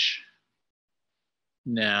Josh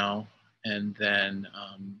now, and then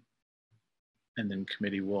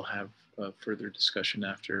committee will have a further discussion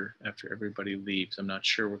after everybody leaves. I'm not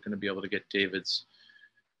sure we're going to be able to get David's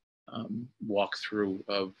walkthrough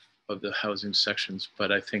of the housing sections,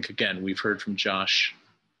 but I think, again, we've heard from Josh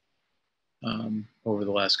over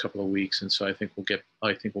the last couple of weeks, and so I think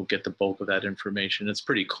we'll get the bulk of that information. It's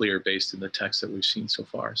pretty clear based in the text that we've seen so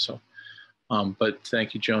far. So, but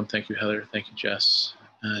thank you, Joan. Thank you, Heather. Thank you, Jess.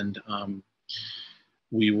 And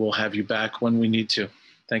we will have you back when we need to.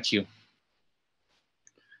 Thank you.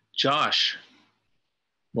 Josh,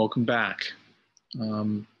 welcome back.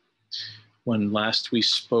 When last we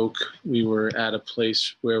spoke, we were at a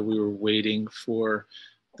place where we were waiting for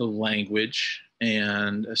the language.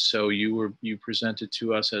 And so you presented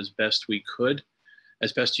to us as best you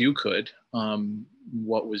could,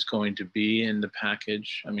 what was going to be in the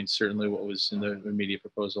package. I mean, certainly what was in the immediate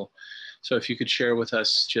proposal. So if you could share with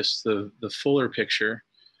us just the fuller picture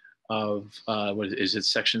of what is it,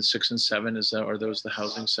 section 6 and 7? Are those the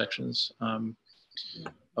housing sections? Of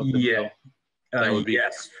the bill? That would be,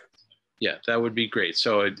 yes. Yeah, that would be great.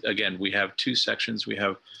 So again, we have two sections. We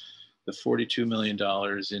have the $42 million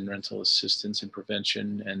in rental assistance and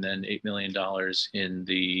prevention, and then $8 million in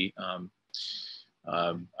the,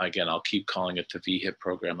 again, I'll keep calling it the VHIP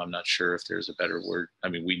program. I'm not sure if there's a better word. I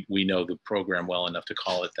mean, we know the program well enough to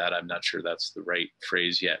call it that. I'm not sure that's the right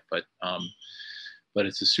phrase yet, but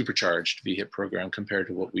it's a supercharged VHIP program compared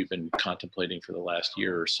to what we've been contemplating for the last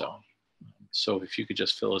year or so. So if you could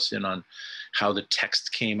just fill us in on how the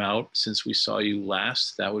text came out since we saw you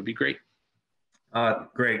last, that would be great.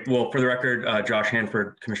 Great. Well, for the record, Josh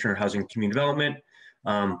Hanford, Commissioner of Housing and Community Development.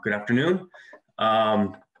 Good afternoon.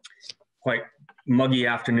 Quite muggy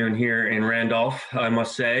afternoon here in Randolph, I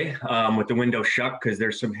must say, with the window shut because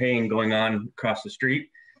there's some haying going on across the street.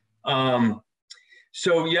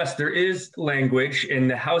 So yes, there is language, and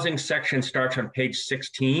the housing section starts on page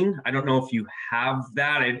 16. I don't know if you have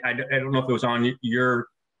that. I don't know if it was on your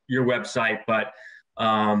website, but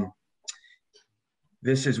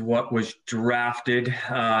this is what was drafted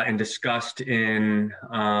and discussed in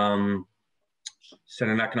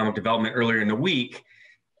Senate Economic Development earlier in the week.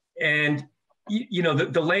 And you know,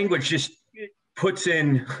 the language just puts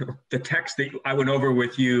in the text that I went over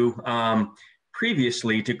with you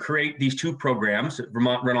previously to create these two programs,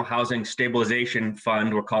 Vermont Rental Housing Stabilization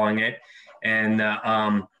Fund, we're calling it, and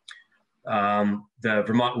the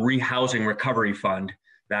Vermont Rehousing Recovery Fund.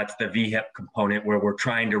 That's the VHIP component, where we're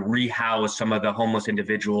trying to rehouse some of the homeless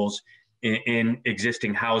individuals in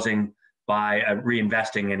existing housing by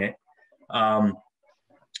reinvesting in it.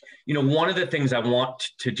 You know, one of the things I want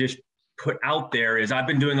to just put out there is I've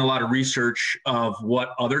been doing a lot of research of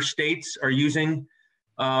what other states are using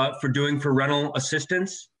for rental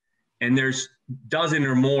assistance. And there's a dozen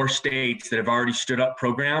or more states that have already stood up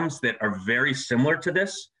programs that are very similar to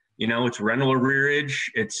this. You know, it's rental arrearage,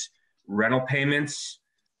 it's rental payments.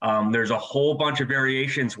 There's a whole bunch of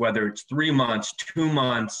variations, whether it's 3 months, 2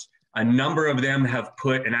 months. A number of them have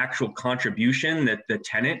put an actual contribution that the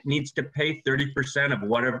tenant needs to pay 30% of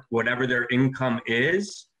whatever their income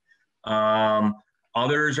is.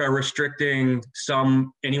 Others are restricting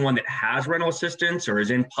anyone that has rental assistance or is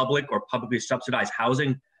in public or publicly subsidized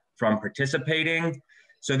housing from participating.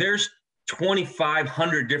 So there's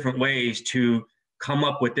 2,500 different ways to come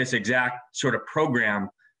up with this exact sort of program,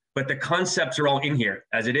 but the concepts are all in here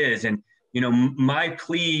as it is. And, you know, my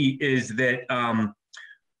plea is that,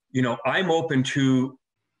 you know, I'm open to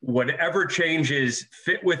whatever changes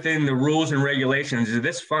fit within the rules and regulations of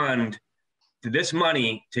this fund, to this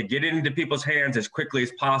money, to get it into people's hands as quickly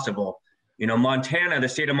as possible. You know, Montana, the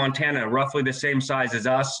state of Montana, roughly the same size as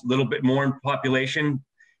us, a little bit more in population.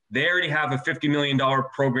 They already have a $50 million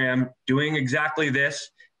program doing exactly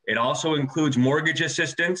this. It also includes mortgage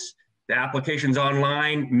assistance. The application's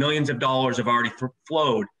online, millions of dollars have already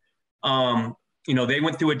flowed. You know, they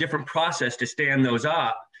went through a different process to stand those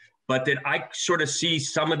up, but that I sort of see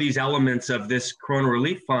some of these elements of this Corona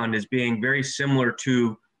Relief Fund as being very similar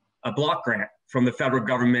to a block grant from the federal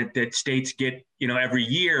government that states get, every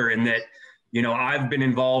year, and that, I've been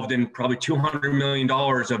involved in probably $200 million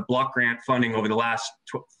of block grant funding over the last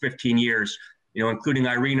 15 years, including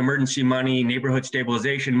Irene emergency money, neighborhood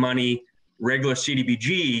stabilization money, regular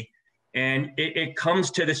CDBG. And it comes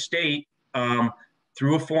to the state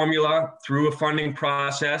through a formula, through a funding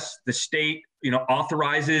process. The state,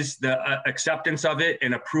 authorizes the acceptance of it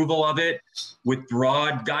and approval of it with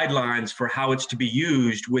broad guidelines for how it's to be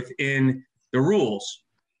used within the rules.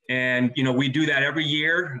 And, we do that every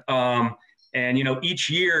year. And, each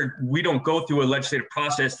year we don't go through a legislative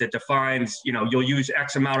process that defines, you'll use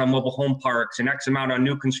X amount on mobile home parks and X amount on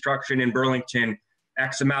new construction in Burlington,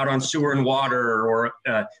 X amount on sewer and water, or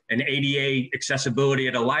an ADA accessibility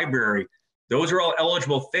at a library. Those are all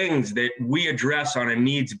eligible things that we address on a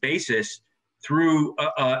needs basis through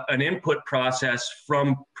an input process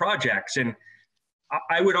from projects. And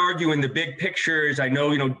I would argue in the big picture, as I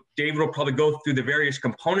know, David will probably go through the various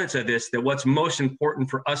components of this, that what's most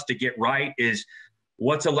important for us to get right is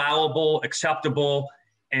what's allowable, acceptable,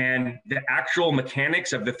 and the actual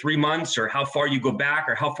mechanics of the 3 months, or how far you go back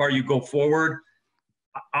or how far you go forward.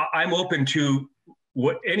 I'm open to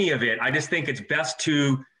any of it. I just think it's best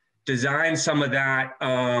to design some of that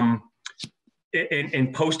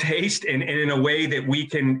in post haste and in a way that we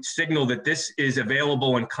can signal that this is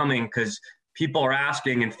available and coming, because people are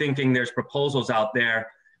asking and thinking there's proposals out there.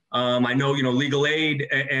 I know, Legal Aid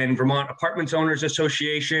and Vermont Apartments Owners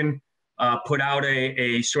Association put out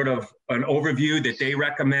a sort of an overview that they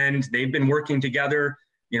recommend. They've been working together,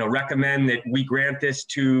 recommend that we grant this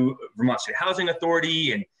to Vermont State Housing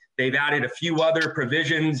Authority, and they've added a few other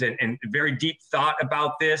provisions and very deep thought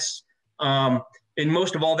about this. And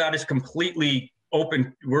most of all that is completely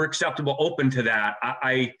open. We're acceptable, open to that.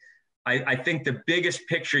 I think the biggest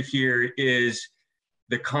picture here is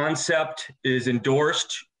the concept is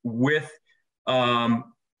endorsed with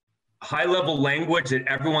high-level language that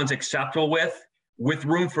everyone's acceptable with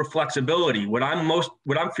room for flexibility. What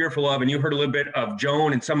I'm fearful of, and you heard a little bit of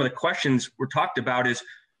Joan and some of the questions were talked about, is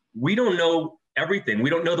we don't know everything. We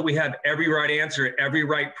don't know that we have every right answer, every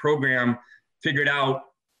right program figured out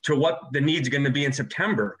to what the need's going to be in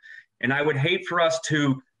September. And I would hate for us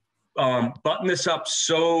to button this up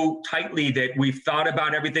so tightly that we've thought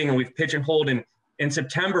about everything and we've pigeonholed. And in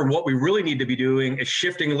September, what we really need to be doing is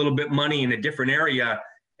shifting a little bit money in a different area.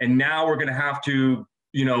 And now we're going to have to,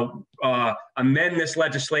 amend this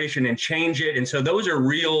legislation and change it. And so those are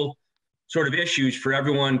real sort of issues for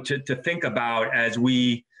everyone to think about as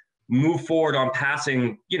we move forward on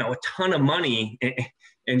passing, a ton of money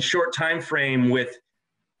in short time frame with,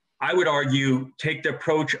 I would argue, take the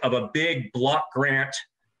approach of a big block grant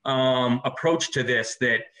approach to this,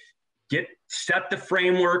 that set the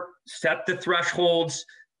framework, set the thresholds,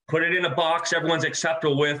 put it in a box everyone's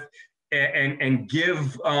acceptable with, and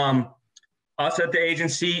give us at the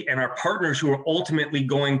agency and our partners who are ultimately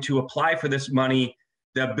going to apply for this money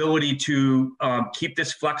the ability to keep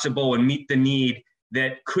this flexible and meet the need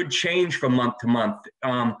that could change from month to month.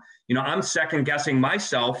 I'm second guessing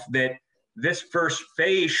myself that this first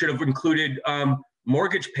phase should have included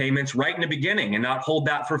mortgage payments right in the beginning and not hold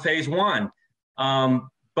that for phase one.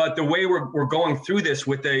 But the way we're going through this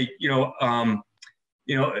with a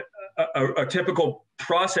typical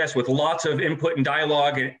process with lots of input and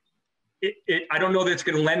dialogue, I don't know that it's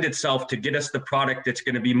going to lend itself to get us the product that's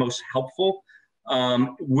going to be most helpful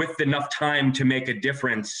with enough time to make a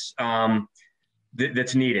difference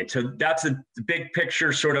that's needed. So that's the big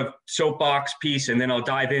picture sort of soapbox piece, and then I'll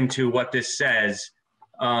dive into what this says.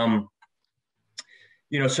 So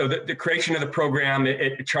the creation of the program,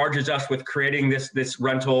 it charges us with creating this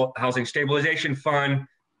rental housing stabilization fund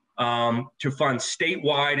to fund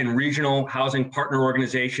statewide and regional housing partner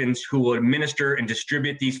organizations who will administer and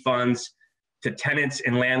distribute these funds to tenants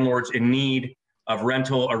and landlords in need of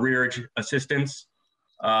rental arrearage assistance.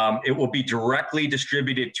 It will be directly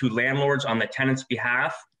distributed to landlords on the tenant's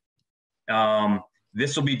behalf.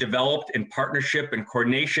 This will be developed in partnership and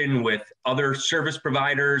coordination with other service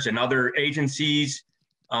providers and other agencies,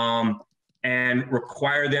 and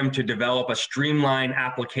require them to develop a streamlined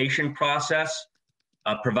application process,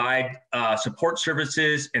 provide support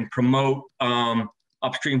services, and promote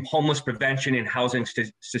upstream homeless prevention and housing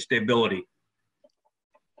sustainability.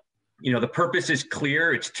 The purpose is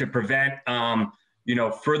clear. It's to prevent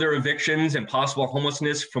further evictions and possible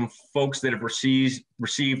homelessness from folks that have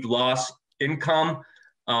received lost income,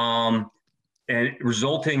 and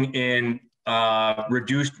resulting in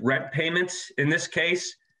reduced rent payments in this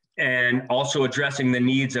case, and also addressing the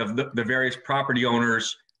needs of the various property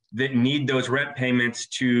owners that need those rent payments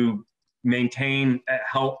to maintain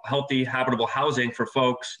healthy, habitable housing for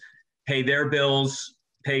folks, pay their bills,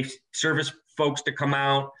 pay service folks to come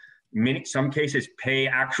out, some cases pay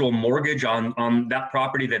actual mortgage on that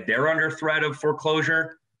property that they're under threat of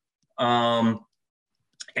foreclosure, and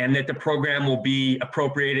that the program will be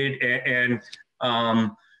appropriated and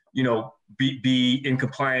be in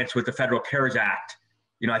compliance with the Federal CARES Act.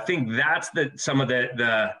 I think that's some of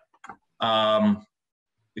the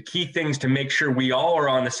key things to make sure we all are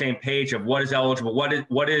on the same page of what is eligible,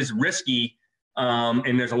 what is risky,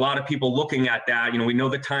 and there's a lot of people looking at that. We know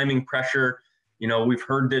the timing pressure. We've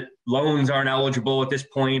heard that loans aren't eligible at this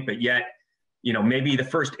point, but yet, maybe the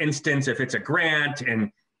first instance, if it's a grant and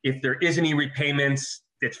if there is any repayments,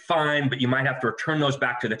 it's fine, but you might have to return those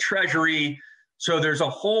back to the Treasury. So there's a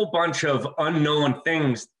whole bunch of unknown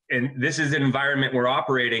things, and this is an environment we're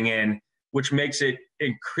operating in, which makes it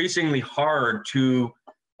increasingly hard to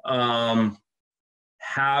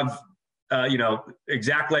have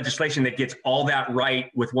exact legislation that gets all that right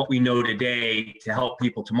with what we know today to help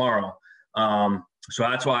people tomorrow. So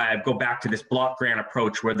that's why I go back to this block grant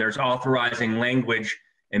approach, where there's authorizing language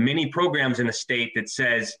and many programs in the state that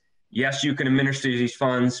says, yes, you can administer these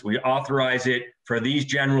funds. We authorize it for these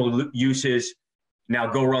general uses. Now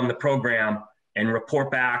go run the program and report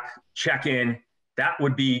back, check in. That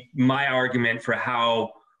would be my argument for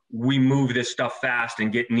how we move this stuff fast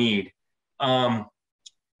and get need.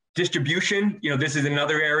 Distribution, this is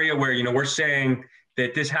another area where, we're saying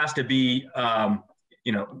that this has to be,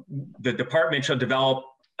 the department shall develop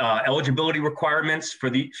eligibility requirements for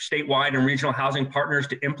the statewide and regional housing partners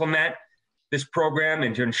to implement this program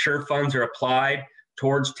and to ensure funds are applied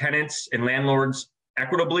towards tenants and landlords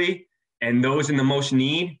equitably and those in the most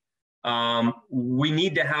need. We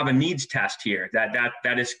need to have a needs test here.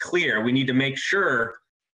 That is clear. We need to make sure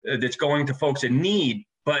that's going to folks in need.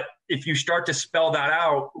 But if you start to spell that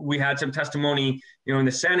out, we had some testimony, in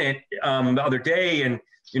the Senate the other day, and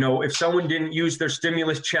if someone didn't use their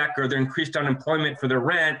stimulus check or their increased unemployment for their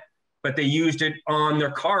rent, but they used it on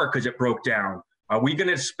their car because it broke down, are we going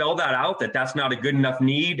to spell that out that that's not a good enough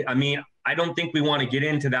need? I mean, I don't think we want to get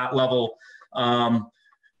into that level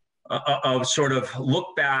of sort of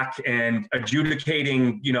look back and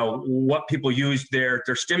adjudicating, what people used their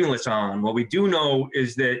stimulus on. What we do know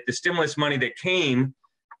is that the stimulus money that came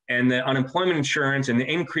and the unemployment insurance and the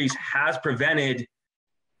increase has prevented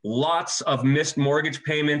lots of missed mortgage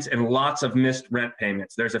payments and lots of missed rent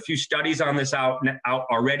payments. There's a few studies on this out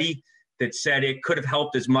already that said it could have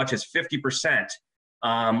helped as much as 50%.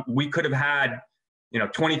 We could have had,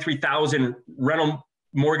 23,000 rental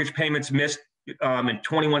mortgage payments missed and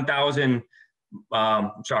 23,000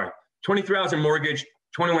 mortgage,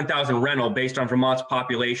 21,000 rental based on Vermont's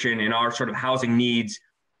population and our sort of housing needs.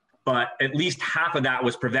 But at least half of that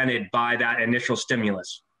was prevented by that initial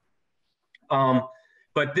stimulus.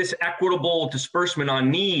 But this equitable disbursement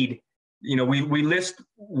on need, we list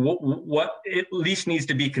what at least needs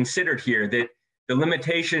to be considered here, that the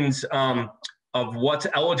limitations of what's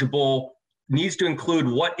eligible needs to include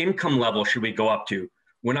what income level should we go up to.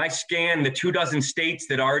 When I scanned the 24 states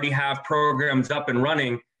that already have programs up and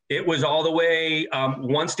running, it was all the way,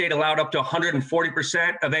 one state allowed up to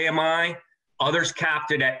 140% of AMI, others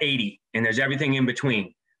capped it at 80, and there's everything in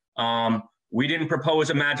between. We didn't propose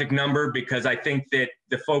a magic number because I think that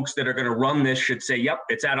the folks that are going to run this should say, yep,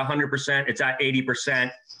 it's at 100%, it's at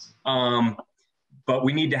 80%. But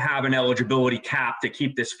we need to have an eligibility cap to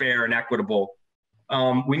keep this fair and equitable.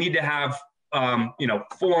 We need to have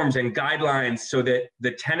forms and guidelines so that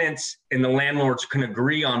the tenants and the landlords can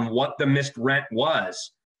agree on what the missed rent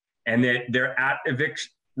was and that they're at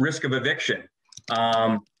risk of eviction.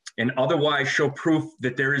 And otherwise show proof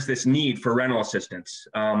that there is this need for rental assistance.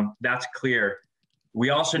 That's clear. We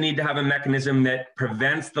also need to have a mechanism that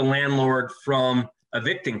prevents the landlord from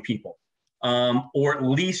evicting people, or at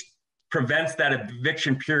least prevents that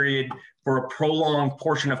eviction period for a prolonged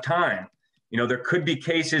portion of time. There could be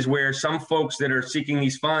cases where some folks that are seeking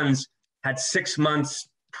these funds had 6 months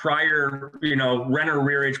prior, rent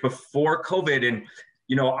arrearage before COVID. And,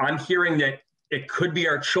 I'm hearing that it could be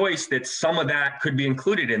our choice that some of that could be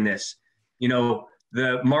included in this.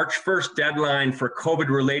 The March 1st deadline for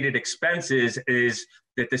COVID-related expenses is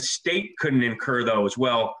that the state couldn't incur those.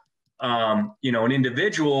 Well, an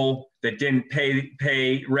individual that didn't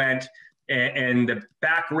pay rent and the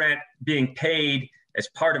back rent being paid as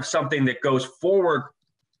part of something that goes forward,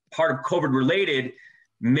 part of COVID-related,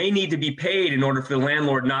 may need to be paid in order for the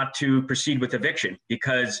landlord not to proceed with eviction.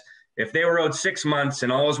 Because if they were owed 6 months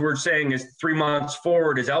and all we're saying is 3 months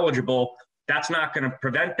forward is eligible, that's not going to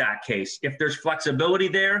prevent that case. If there's flexibility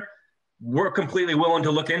there, we're completely willing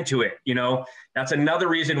to look into it. You know, that's another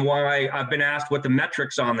reason why I've been asked what the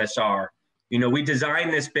metrics on this are. You know, we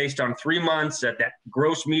designed this based on 3 months at that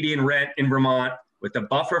gross median rent in Vermont with a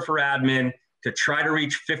buffer for admin to try to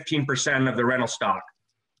reach 15% of the rental stock.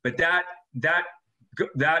 But that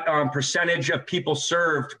percentage of people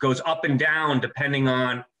served goes up and down depending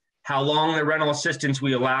on how long the rental assistance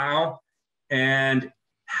we allow and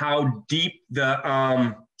how deep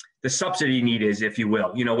the subsidy need is, if you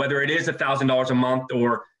will. You know, whether it is $1,000 a month,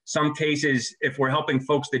 or some cases, if we're helping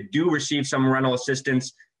folks that do receive some rental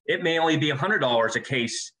assistance, it may only be $100 a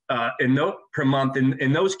case per month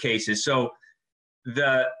in those cases. So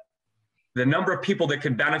the number of people that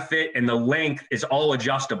could benefit and the length is all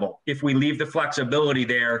adjustable if we leave the flexibility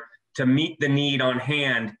there to meet the need on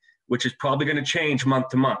hand, which is probably going to change month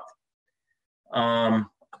to month.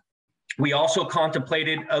 We also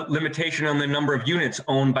contemplated a limitation on the number of units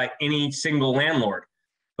owned by any single landlord,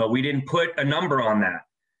 but we didn't put a number on that.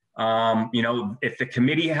 You know, if the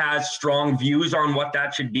committee has strong views on what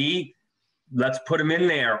that should be, let's put them in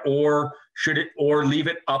there, or leave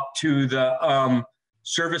it up to the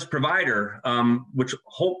service provider, which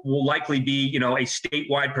will likely be, you know, a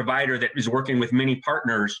statewide provider that is working with many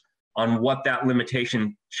partners on what that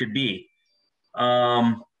limitation should be.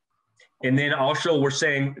 And then also we're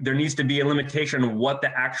saying there needs to be a limitation on what the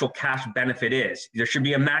actual cash benefit is. There should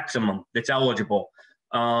be a maximum that's eligible.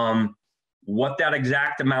 What that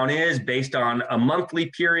exact amount is based on a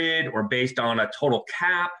monthly period or based on a total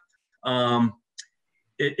cap,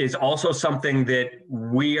 it is also something that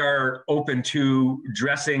we are open to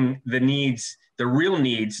addressing the needs, the real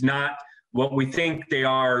needs, not what we think they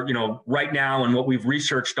are, you know, right now and what we've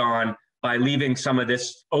researched on, by leaving some of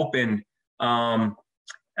this open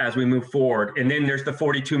as we move forward. And then there's the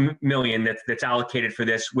 42 million that's allocated for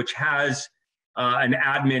this, which has an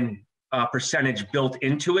admin percentage built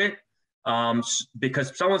into it,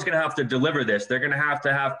 because someone's going to have to deliver this. They're going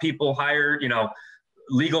to have people hired, you know,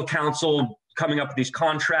 legal counsel coming up with these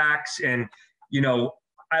contracts. And, you know,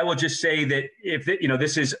 I will just say that if you know,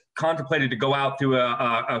 this is contemplated to go out through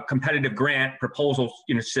a competitive grant proposal,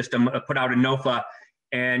 you know, system put out in NOFA,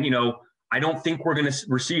 and, you know, I don't think we're going to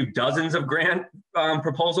receive dozens of grant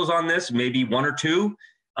proposals on this, maybe 1 or 2,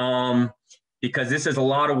 because this is a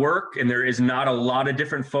lot of work and there is not a lot of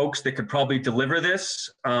different folks that could probably deliver this.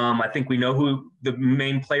 I think we know who the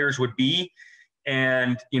main players would be,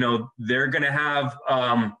 and, you know, they're going to have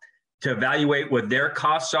to evaluate what their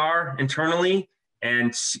costs are internally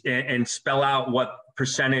and spell out what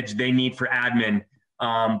percentage they need for admin.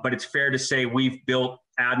 But it's fair to say we've built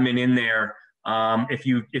admin in there. If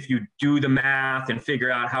you do the math and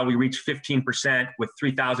figure out how we reach 15% with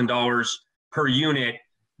 $3,000 per unit,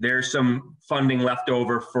 there's some funding left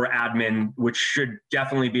over for admin, which should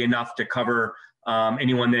definitely be enough to cover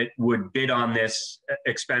anyone that would bid on this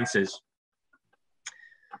expenses.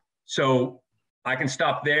 So I can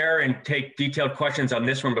stop there and take detailed questions on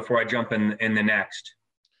this one before I jump in the next.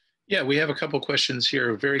 Yeah, we have a couple questions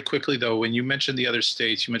here. Very quickly, though, when you mentioned the other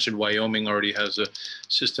states, you mentioned Wyoming already has a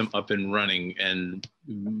system up and running, and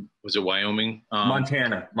was it Wyoming?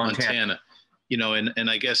 Montana. You know, and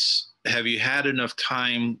I guess, have you had enough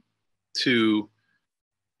time to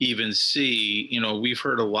even see, you know, we've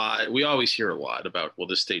heard a lot, we always hear a lot about, well,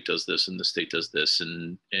 the state does this and the state does this,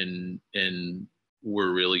 and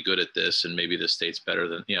we're really good at this, and maybe the state's better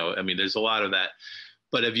than, you know, I mean, there's a lot of that.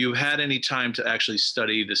 But have you had any time to actually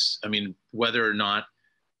study this? I mean, whether or not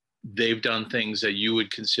they've done things that you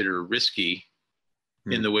would consider risky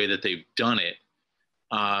in the way that they've done it,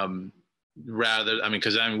 rather, I mean,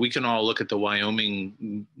 because we can all look at the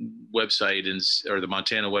Wyoming website or the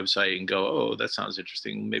Montana website and go, oh, that sounds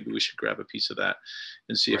interesting. Maybe we should grab a piece of that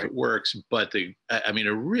and see if it works. But I mean,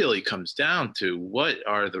 it really comes down to what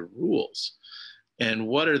are the rules? And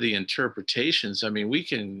what are the interpretations? I mean, we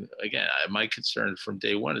can, again, my concern from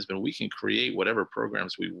day one has been we can create whatever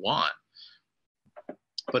programs we want.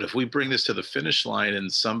 But if we bring this to the finish line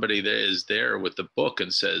and somebody that is there with the book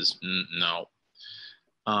and says, no.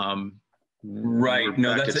 Right.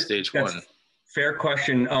 No, that's stage one. Fair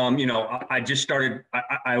question. You know, I just started,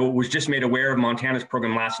 I was just made aware of Montana's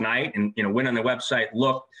program last night, and, you know, went on the website,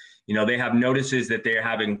 looked, you know, they have notices that they're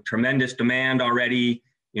having tremendous demand already.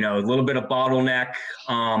 You know, a little bit of bottleneck,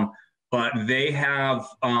 but they have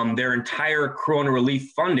their entire Corona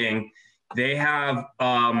relief funding. They have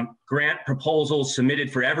grant proposals submitted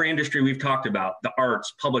for every industry we've talked about: the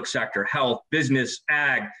arts, public sector, health, business,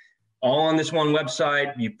 ag, all on this one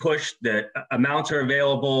website. You push, the amounts are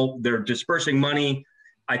available. They're dispersing money.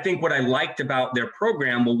 I think what I liked about their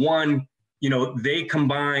program, well, one, you know, they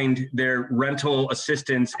combined their rental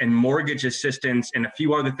assistance and mortgage assistance and a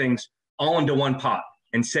few other things all into one pot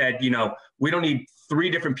and said, you know, we don't need 3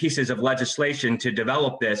 different pieces of legislation to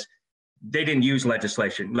develop this. They didn't use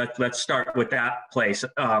legislation. Let's start with that place.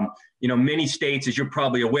 You know, many states, as you're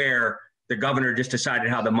probably aware, the governor just decided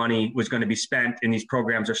how the money was going to be spent, and these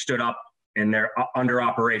programs are stood up and they're under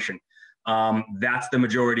operation. That's the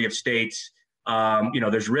majority of states. You know,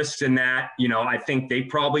 there's risks in that. You know, I think they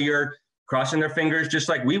probably are crossing their fingers just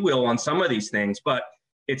like we will on some of these things, but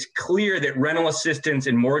it's clear that rental assistance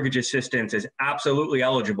and mortgage assistance is absolutely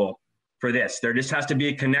eligible for this. There just has to be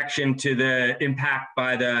a connection to the impact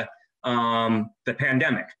by the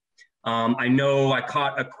pandemic. I know I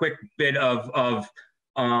caught a quick bit of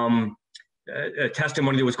a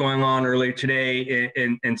testimony that was going on earlier today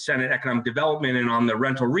in Senate Economic Development, and on the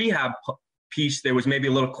rental rehab piece, there was maybe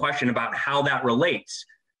a little question about how that relates.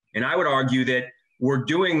 And I would argue that we're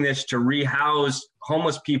doing this to rehouse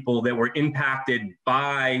homeless people that were impacted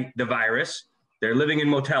by the virus. They're living in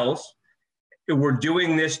motels. We're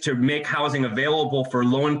doing this to make housing available for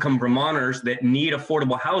low-income Vermonters that need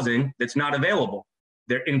affordable housing that's not available.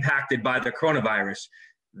 They're impacted by the coronavirus.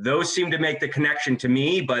 Those seem to make the connection to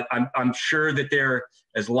me, but I'm sure that there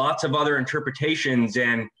is lots of other interpretations,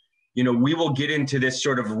 and you know, we will get into this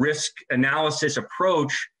sort of risk analysis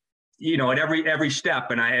approach, you know, at every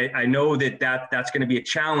step. And I know that's going to be a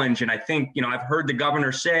challenge. And I think, you know, I've heard the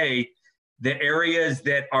governor say the areas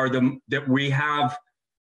that are that we have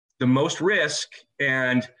the most risk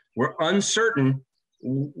and we're uncertain.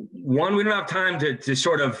 One, we don't have time to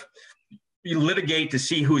sort of litigate to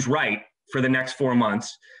see who's right for the next 4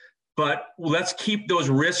 months, but let's keep those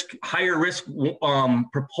higher risk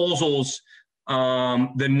proposals,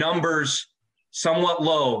 the numbers somewhat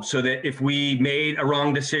low, so that if we made a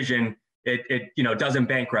wrong decision, it you know, doesn't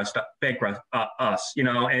bankrupt us, you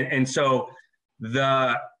know. And so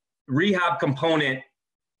the rehab component,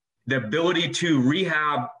 the ability to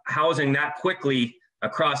rehab housing that quickly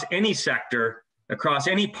across any sector, across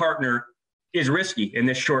any partner, is risky in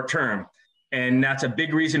this short term. And that's a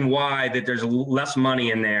big reason why that there's less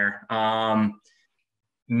money in there.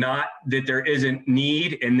 Not that there isn't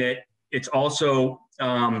need, and that it's also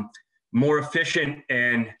more efficient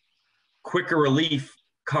and quicker relief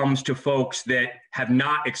comes to folks that have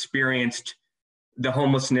not experienced the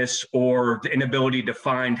homelessness or the inability to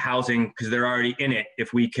find housing because they're already in it,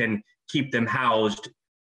 if we can keep them housed,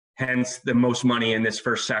 hence the most money in this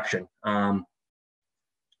first section.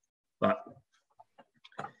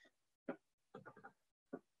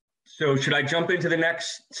 So should I jump into the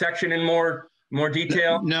next section in more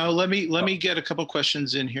detail? No, let me get a couple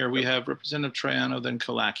questions in here. We have Representative Troiano, then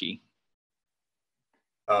Kalaki.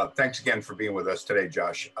 Thanks again for being with us today,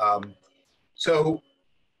 Josh. So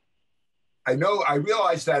I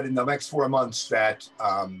realize that in the next 4 months that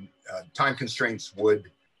time constraints would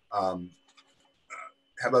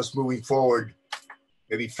have us moving forward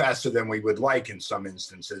maybe faster than we would like in some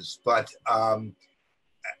instances, but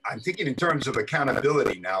I'm thinking in terms of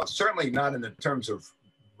accountability now, certainly not in the terms of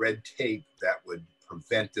red tape that would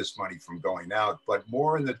prevent this money from going out, but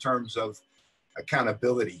more in the terms of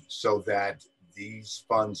accountability, so that these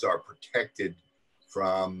funds are protected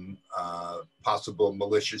from possible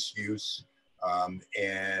malicious use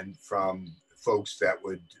and from folks that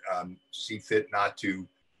would see fit not to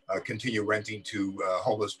continue renting to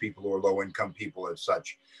homeless people or low-income people as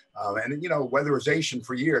such. And you know, weatherization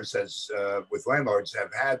for years has, with landlords,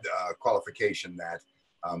 have had a qualification that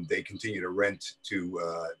they continue to rent to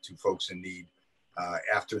folks in need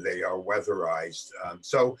after they are weatherized.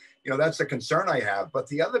 So, you know, that's a concern I have. But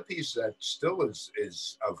the other piece that still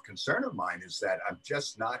is of concern of mine is that I'm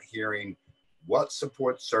just not hearing what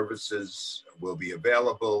support services will be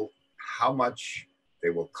available, how much they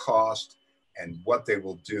will cost, and what they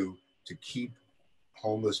will do to keep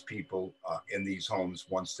homeless people in these homes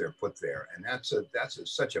once they're put there. And that's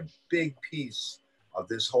such a big piece of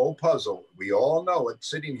this whole puzzle. We all know it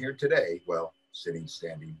sitting here today, well, sitting,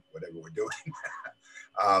 standing, whatever we're doing,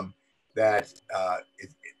 that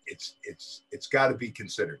it's got to be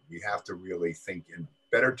considered. We have to really think in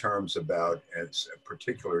better terms about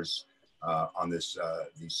particulars on this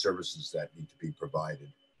these services that need to be provided.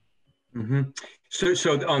 Mm-hmm.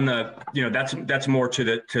 So on the, you know, that's more to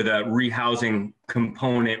the rehousing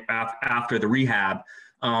component after the rehab.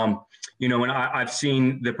 You know, and I've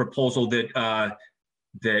seen the proposal that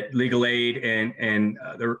that Legal Aid and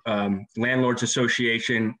the Landlords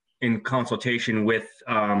Association, in consultation with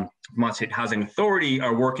Vermont State Housing Authority,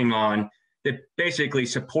 are working on, that basically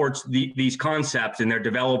supports these concepts, and they're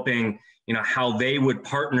developing, you know, how they would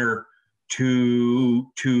partner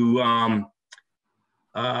to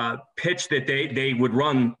pitch that they would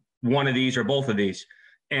run one of these or both of these.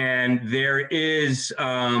 And there is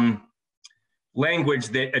language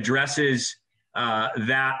that addresses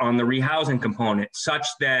that on the rehousing component, such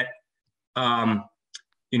that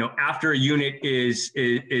after a unit is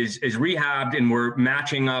rehabbed and we're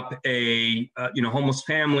matching up a homeless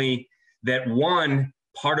family, that one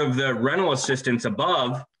part of the rental assistance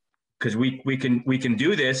above, because we can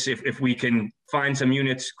do this if we can find some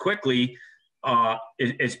units quickly,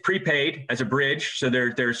 is prepaid as a bridge. So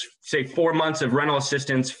there's say 4 months of rental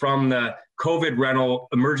assistance from the COVID rental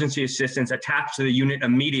emergency assistance attached to the unit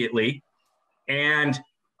immediately, and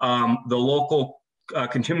the local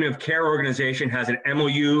continuum of care organization has an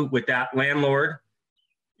MOU with that landlord,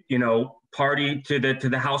 party to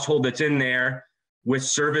the household that's in there, with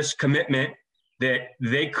service commitment that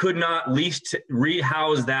they could not least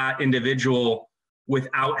rehouse that individual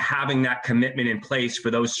without having that commitment in place for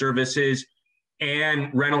those services and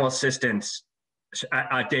rental assistance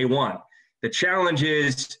at day one. The challenge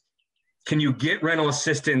is, can you get rental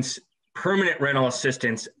assistance, permanent rental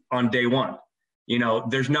assistance on day one?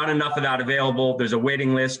 There's not enough of that available. There's a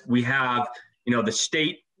waiting list. We have, the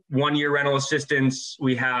state 1-year rental assistance.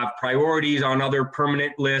 We have priorities on other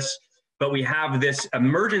permanent lists, but we have this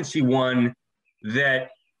emergency one that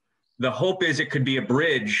the hope is it could be a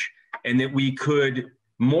bridge, and that we could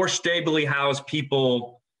more stably house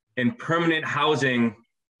people in permanent housing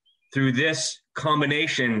through this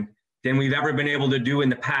combination than we've ever been able to do in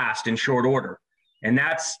the past in short order. And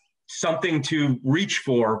that's something to reach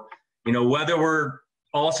for, whether we're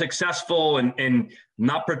all successful and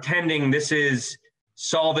not pretending this is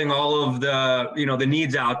solving all of the, the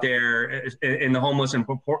needs out there in the homeless and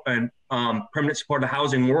permanent supportive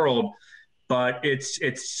housing world. But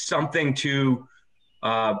it's something to,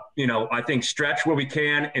 I think, stretch where we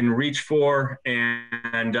can and reach for,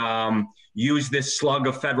 and use this slug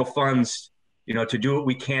of federal funds, to do what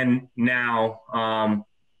we can now.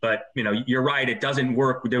 But, you're right, it doesn't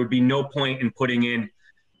work. There would be no point in putting in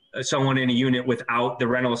someone in a unit without the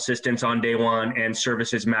rental assistance on day one and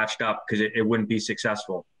services matched up, because it wouldn't be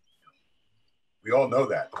successful. We all know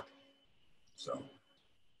that. So,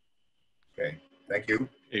 okay, thank you.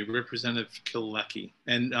 Okay, Representative Kilecki.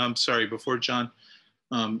 And I'm sorry, before John,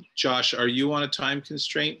 Josh, are you on a time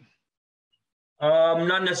constraint?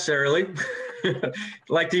 Not necessarily.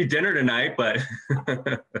 Like to eat dinner tonight, but.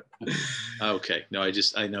 Okay, no,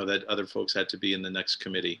 I know that other folks had to be in the next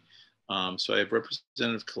committee. So I have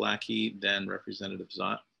Representative Kilecki, then Representative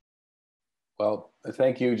Zott. Well,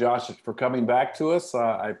 thank you, Josh, for coming back to us.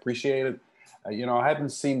 I appreciate it. I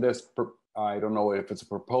haven't seen this. I don't know if it's a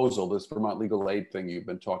proposal, this Vermont legal aid thing you've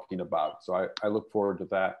been talking about. So I look forward to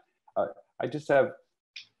that. I just have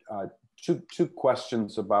two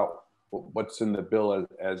questions about what's in the bill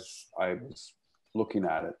as I was looking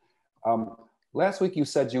at it. Last week you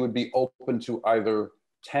said you would be open to either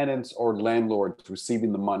tenants or landlords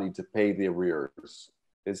receiving the money to pay the arrears.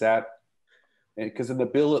 Is that, because in the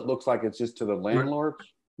bill it looks like it's just to the landlord?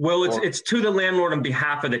 Well, it's to the landlord on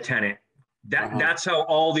behalf of the tenant. That's how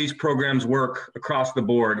all these programs work across the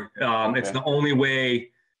board. Okay. It's the only way,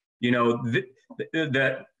 the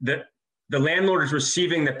landlord is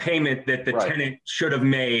receiving the payment that the tenant should have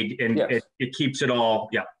made, and it keeps it all,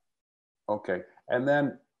 yeah. Okay, and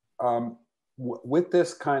then with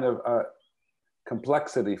this kind of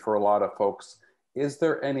complexity for a lot of folks, is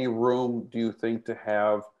there any room, do you think, to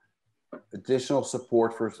have additional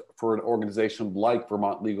support for an organization like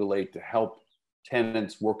Vermont Legal Aid to help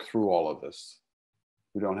tenants work through all of this?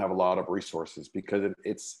 We don't have a lot of resources because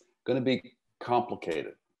it's going to be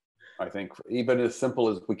complicated, I think, even as simple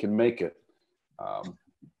as we can make it.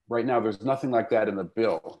 Right now, there's nothing like that in the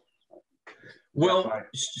bill. Well,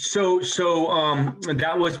 so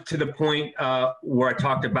that was to the point where I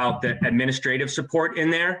talked about the administrative support in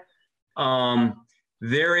there.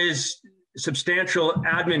 There is substantial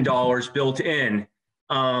admin dollars built in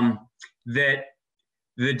that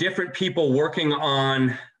the different people working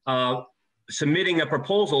on submitting a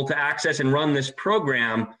proposal to access and run this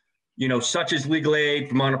program, such as Legal Aid,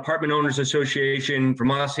 Vermont Apartment Owners Association,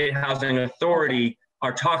 Vermont State Housing Authority,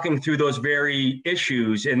 are talking through those very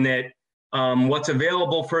issues, and that what's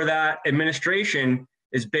available for that administration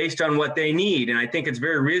is based on what they need. And I think it's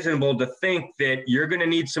very reasonable to think that you're going to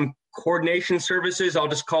need some coordination services, I'll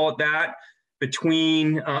just call it that,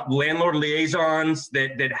 between landlord liaisons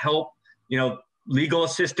that help, legal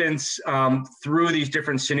assistance through these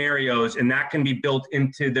different scenarios, and that can be built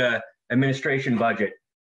into the administration budget.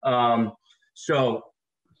 So,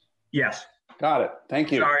 yes. Got it.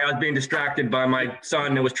 Thank you. Sorry, I was being distracted by my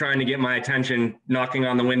son that was trying to get my attention, knocking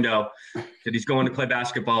on the window that he's going to play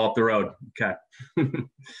basketball up the road. Okay.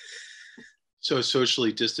 So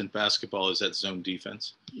socially distant basketball is at zone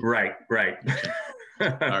defense? Right.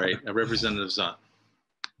 All right, Representative Zahn.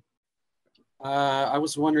 I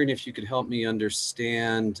was wondering if you could help me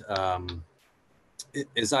understand,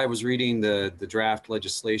 as I was reading the draft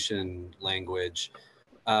legislation language,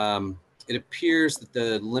 it appears that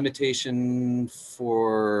the limitation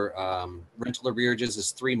for rental arrearages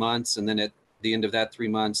is 3 months, and then at the end of that 3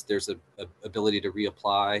 months, there's a ability to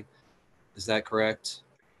reapply. Is that correct?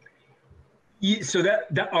 Yeah, so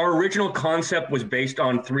that our original concept was based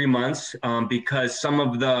on 3 months because some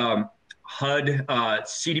of the HUD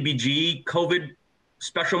CDBG COVID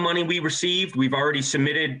special money we received, we've already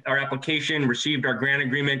submitted our application, received our grant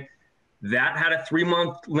agreement. That had a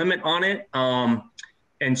 3-month limit on it.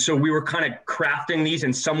 And so we were kind of crafting these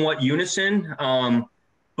in somewhat unison.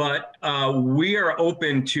 But we are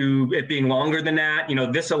open to it being longer than that. You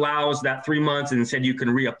know, this allows that 3 months and said you can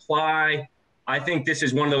reapply. I think this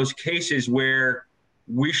is one of those cases where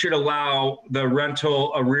we should allow the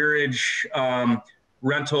rental arrearage,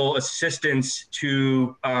 rental assistance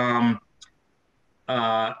to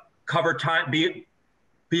cover time, be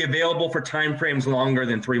available for timeframes longer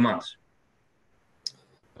than 3 months.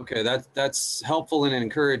 Okay, that's helpful and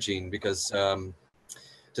encouraging because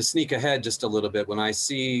to sneak ahead just a little bit, when I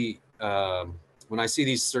see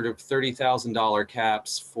these sort of $30,000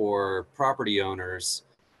 caps for property owners,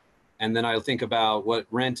 and then I think about what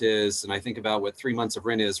rent is, and I think about what 3 months of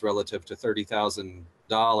rent is relative to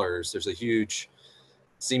 $30,000. There's a huge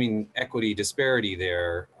seeming equity disparity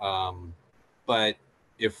there. But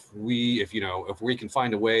if we can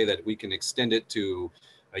find a way that we can extend it to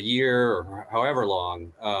a year or however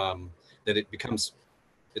long, that it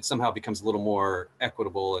somehow becomes a little more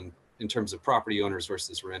equitable in terms of property owners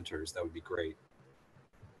versus renters, that would be great.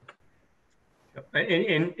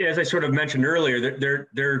 And as I sort of mentioned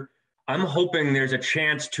earlier, I'm hoping there's a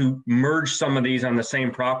chance to merge some of these on the same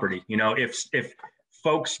property. You know, if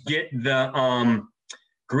folks get the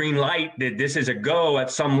green light that this is a go at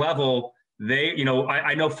some level,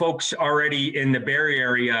 I know folks already in the Barry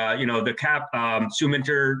area, you know, the Sue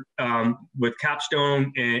Minter with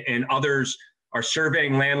Capstone and others are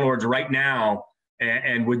surveying landlords right now.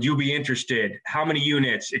 And would you be interested? How many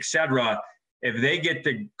units, et cetera? If they get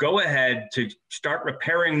the go ahead to start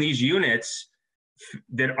repairing these units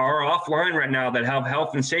that are offline right now that have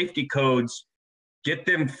health and safety codes, get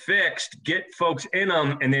them fixed, get folks in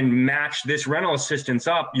them, and then match this rental assistance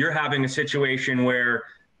up, you're having a situation where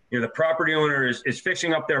the property owner is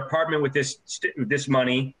fixing up their apartment with this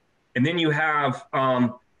money, and then you have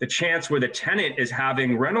the chance where the tenant is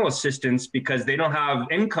having rental assistance because they don't have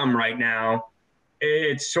income right now.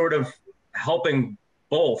 It's sort of helping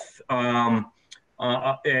both, and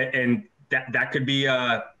that could be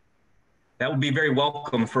that would be very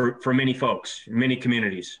welcome for many folks, many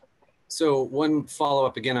communities. So one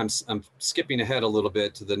follow-up, again, I'm skipping ahead a little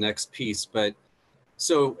bit to the next piece, but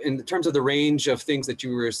so in terms of the range of things that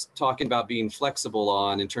you were talking about being flexible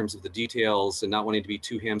on in terms of the details and not wanting to be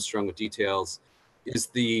too hamstrung with details, is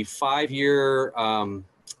the 5-year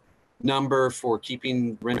number for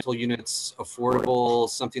keeping rental units affordable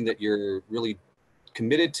something that you're really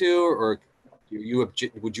committed to, or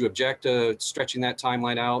would you object to stretching that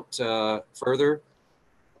timeline out further?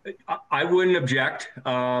 I wouldn't object.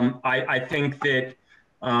 I think that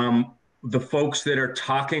the folks that are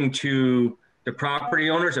talking to the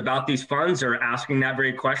property owners about these funds are asking that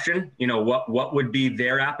very question. You know, what would be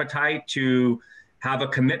their appetite to have a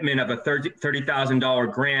commitment of a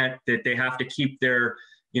 $30,000 grant that they have to keep their,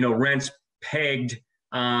 rents pegged,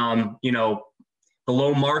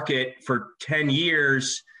 below market for 10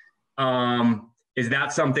 years. Is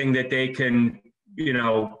that something that they can,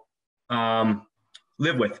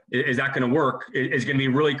 live with? Is that going to work? Is going to be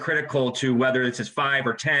really critical to whether this is 5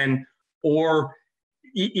 or 10, or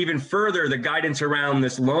even further, the guidance around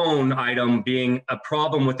this loan item being a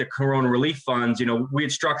problem with the Corona relief funds. We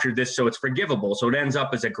had structured this so it's forgivable, so it ends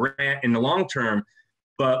up as a grant in the long term.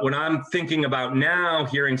 But what I'm thinking about now,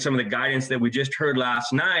 hearing some of the guidance that we just heard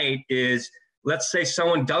last night, is let's say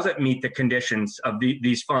someone doesn't meet the conditions of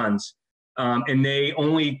these funds, and they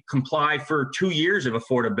only comply for 2 years of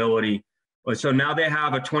affordability. So now they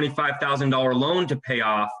have a $25,000 loan to pay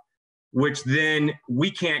off, which then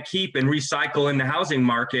we can't keep and recycle in the housing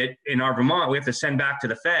market in our Vermont. We have to send back to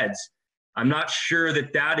the feds. I'm not sure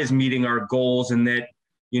that is meeting our goals, and that,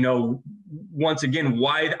 once again,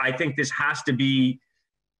 why I think this has to be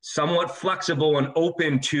somewhat flexible and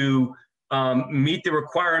open to meet the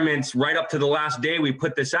requirements right up to the last day we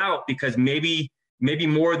put this out, because maybe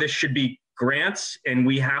more of this should be grants, and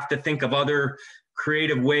we have to think of other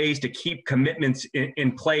creative ways to keep commitments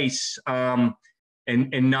in place,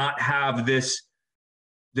 and not have this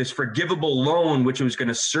forgivable loan, which was going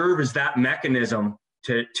to serve as that mechanism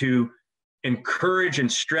to encourage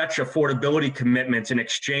and stretch affordability commitments in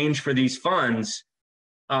exchange for these funds,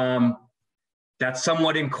 that's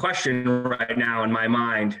somewhat in question right now in my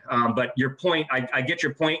mind. But your point, I get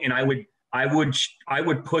your point, and I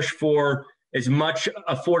would push for as much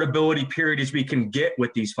affordability period as we can get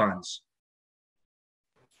with these funds.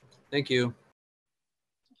 Thank you.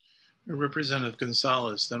 Representative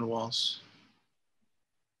Gonzalez, then Walz.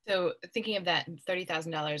 So thinking of that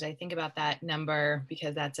 $30,000, I think about that number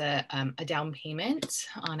because that's a down payment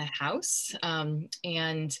on a house, and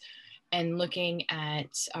looking at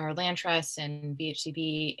our land trusts and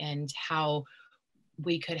VHCB and how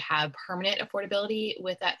we could have permanent affordability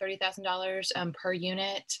with that $30,000 per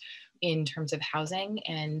unit in terms of housing.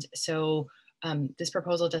 And so this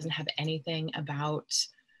proposal doesn't have anything about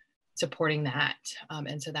supporting that.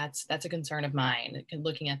 And so that's a concern of mine,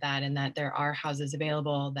 looking at that, and that there are houses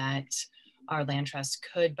available that our land trust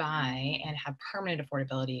could buy and have permanent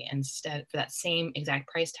affordability instead for that same exact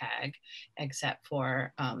price tag, except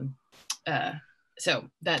for, so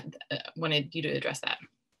that wanted you to address that.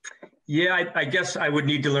 Yeah, I guess I would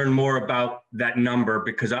need to learn more about that number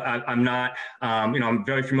because I'm not, I'm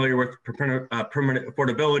very familiar with permanent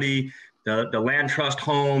affordability, the land trust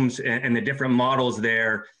homes and the different models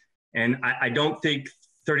there. And I don't think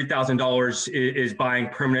 $30,000 is buying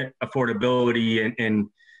permanent affordability in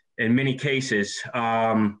many cases.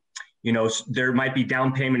 There might be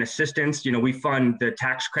down payment assistance. We fund the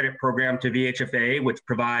tax credit program to VHFA, which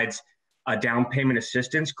provides a down payment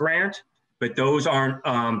assistance grant, but those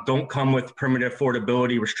don't come with permanent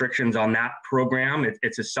affordability restrictions on that program.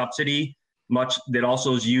 It's a subsidy, much that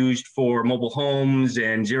also is used for mobile homes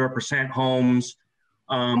and 0% homes.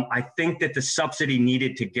 I think that the subsidy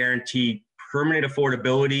needed to guarantee permanent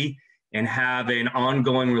affordability and have an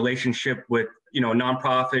ongoing relationship with, a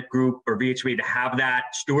nonprofit group or VHB to have that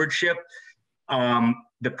stewardship.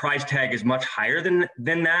 The price tag is much higher than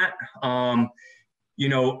that. On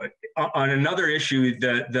another issue,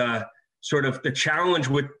 the sort of the challenge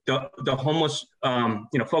with the homeless,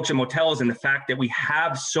 folks in motels, and the fact that we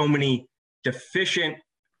have so many deficient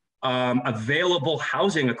available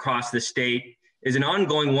housing across the state is an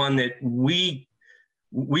ongoing one that we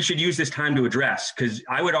should use this time to address. Because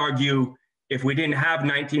I would argue if we didn't have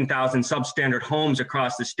 19,000 substandard homes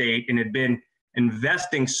across the state and had been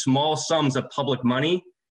investing small sums of public money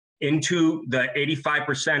into the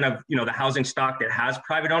 85% of the housing stock that has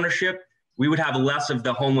private ownership, we would have less of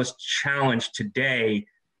the homeless challenge today.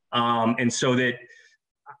 And so that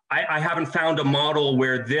I haven't found a model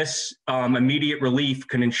where this immediate relief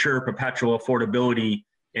can ensure perpetual affordability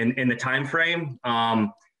in the time frame.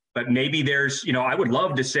 But maybe there's, I would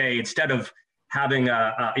love to say instead of having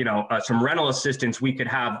some rental assistance, we could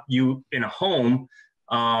have you in a home,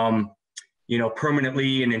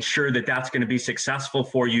 permanently, and ensure that that's going to be successful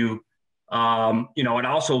for you. And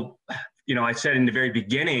also, I said in the very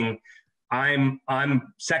beginning, I'm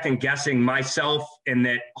second guessing myself in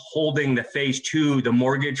that holding the phase 2, the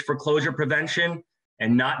mortgage foreclosure prevention,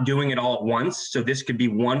 and not doing it all at once. So this could be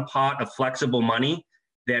one pot of flexible money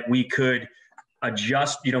that we could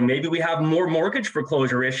adjust. Maybe we have more mortgage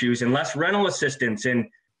foreclosure issues and less rental assistance, and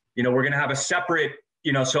we're going to have a separate.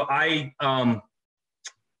 So I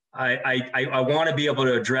want to be able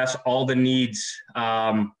to address all the needs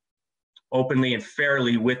openly and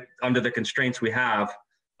fairly under the constraints we have.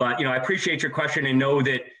 But I appreciate your question and know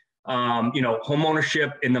that home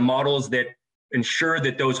ownership and the models that ensure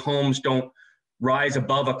that those homes don't rise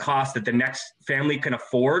above a cost that the next family can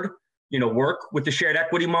afford. Work with the shared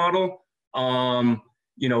equity model.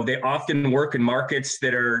 They often work in markets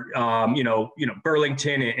that are,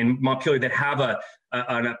 Burlington and Montpelier that have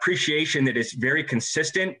an appreciation that is very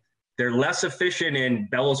consistent. They're less efficient in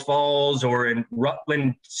Bellows Falls or in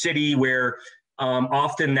Rutland City, where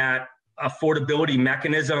often that affordability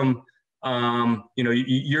mechanism,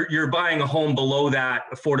 you're buying a home below that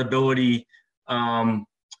affordability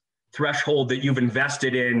threshold that you've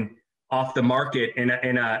invested in off the market,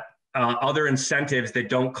 and other incentives that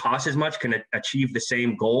don't cost as much can achieve the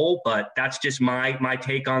same goal. But that's just my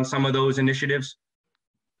take on some of those initiatives.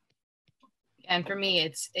 And for me,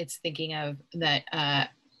 it's thinking of that,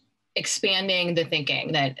 expanding the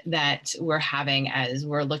thinking that we're having as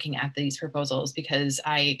we're looking at these proposals, because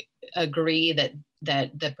I agree that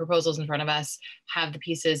the proposals in front of us have the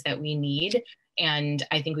pieces that we need. And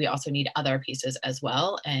I think we also need other pieces as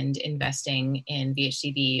well. And investing in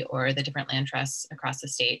VHCB or the different land trusts across the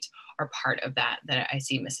state are part of that I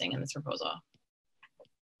see missing in this proposal.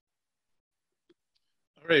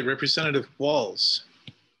 All right, Representative Walz.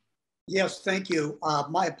 Yes, thank you.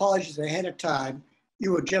 My apologies ahead of time.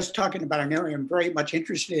 You were just talking about an area I'm very much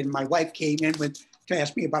interested in. My wife came in with to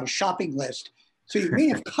ask me about a shopping list. So you may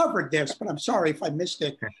have covered this, but I'm sorry if I missed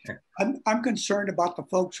it. I'm concerned about the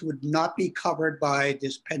folks who would not be covered by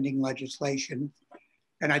this pending legislation.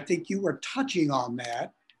 And I think you were touching on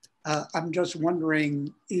that. I'm just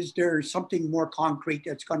wondering, is there something more concrete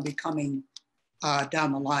that's going to be coming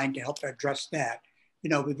down the line to help address that? You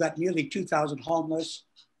know, we've got nearly 2,000 homeless.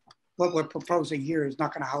 What we're proposing here is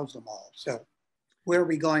not going to house them all. So where are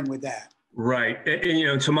we going with that? Right. And, you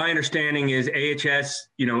know, so my understanding is AHS,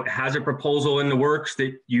 you know, has a proposal in the works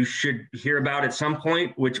that you should hear about at some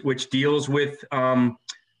point, which deals with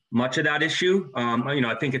much of that issue. You know,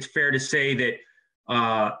 I think it's fair to say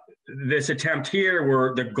that this attempt here,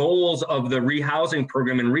 where the goals of the rehousing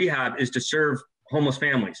program and rehab is to serve homeless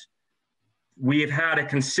families. We have had a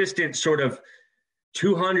consistent sort of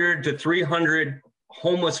 200 to 300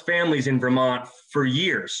 homeless families in Vermont for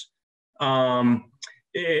years.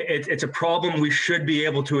 It's a problem we should be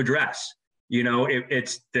able to address. You know,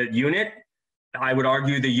 it's the unit. I would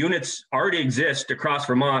argue the units already exist across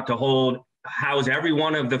Vermont to house every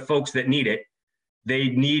one of the folks that need it. They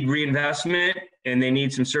need reinvestment and they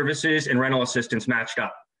need some services and rental assistance matched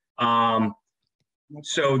up.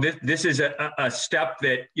 So this is a step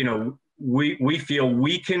that, you know, we feel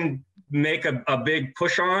we can make a big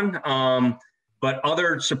push on, but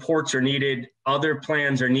other supports are needed, other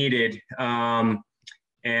plans are needed. You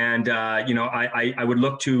know, I would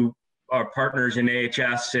look to our partners in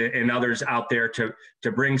AHS and others out there to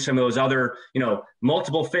bring some of those other, you know,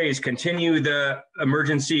 multiple phase, continue the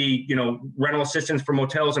emergency, you know, rental assistance for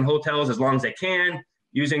motels and hotels as long as they can,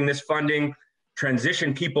 using this funding,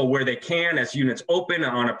 transition people where they can as units open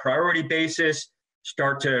on a priority basis,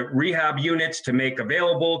 start to rehab units to make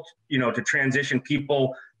available, you know, to transition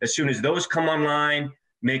people as soon as those come online,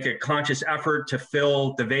 make a conscious effort to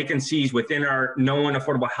fill the vacancies within our known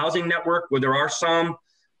affordable housing network, where there are some,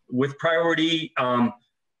 with priority.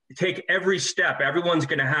 Take every step. Everyone's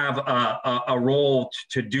going to have a role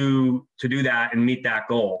to do that and meet that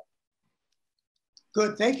goal.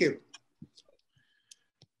 Good, thank you.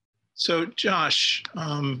 So Josh,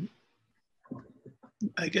 I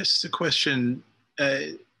guess the question,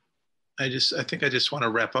 I think I just want to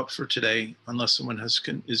wrap up for today, unless someone is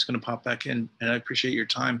going to pop back in. And I appreciate your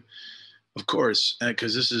time, of course,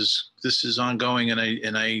 because this is ongoing,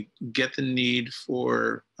 and I get the need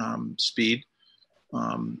for speed,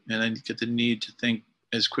 and I get the need to think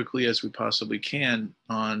as quickly as we possibly can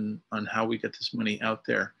on how we get this money out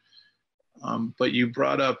there. But you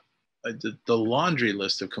brought up the laundry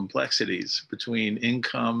list of complexities between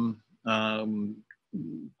income,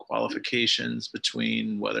 qualifications,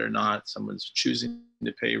 between whether or not someone's choosing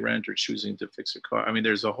to pay rent or choosing to fix a car. I mean,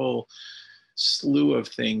 there's a whole slew of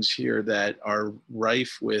things here that are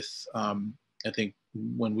rife with, I think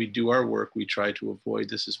when we do our work, we try to avoid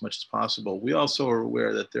this as much as possible. We also are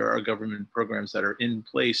aware that there are government programs that are in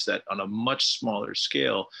place that on a much smaller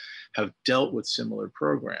scale have dealt with similar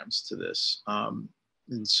programs to this.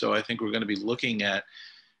 And so I think we're going to be looking at,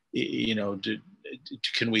 you know,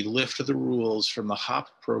 can we lift the rules from the HOP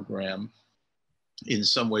program in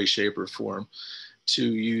some way, shape, or form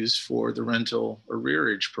to use for the rental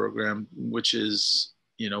arrearage program, which is,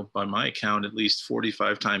 you know, by my account, at least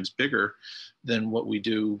 45 times bigger than what we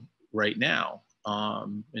do right now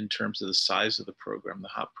in terms of the size of the program. The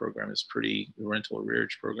HOP program is the rental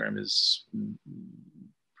arrearage program is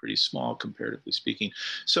pretty small, comparatively speaking.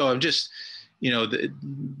 So I'm just, you know,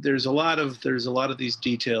 there's a lot of these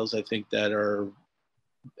details, I think,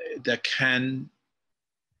 that can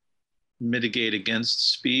mitigate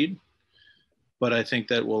against speed, but I think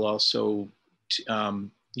that will also,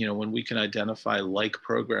 you know, when we can identify like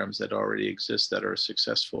programs that already exist that are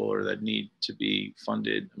successful or that need to be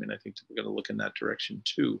funded, I mean, I think we're going to look in that direction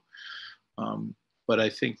too. But I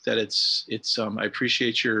think that it's I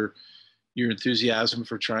appreciate your enthusiasm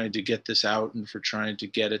for trying to get this out and for trying to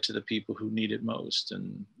get it to the people who need it most.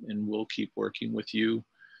 And we'll keep working with you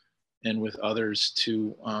and with others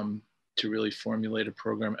to really formulate a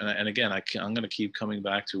program. And again, I'm going to keep coming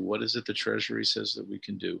back to what is it the Treasury says that we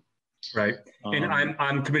can do. Right. And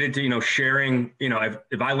I'm committed to, you know, sharing, you know,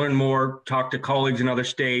 if I learn more, talk to colleagues in other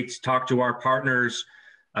states, talk to our partners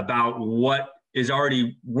about what is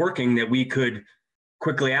already working that we could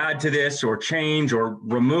quickly add to this or change or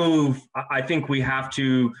remove. I think we have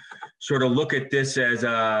to sort of look at this as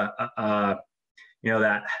a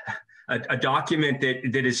document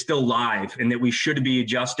that is still live and that we should be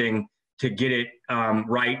adjusting to get it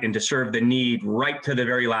right and to serve the need right to the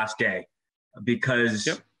very last day, because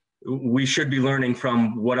we should be learning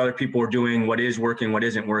from what other people are doing, what is working, what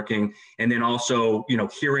isn't working, and then also, you know,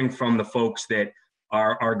 hearing from the folks that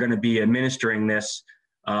are going to be administering this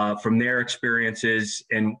from their experiences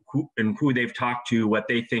and who they've talked to, what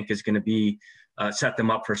they think is going to be set them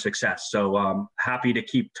up for success. So happy to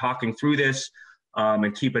keep talking through this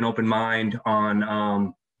and keep an open mind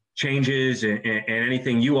on changes and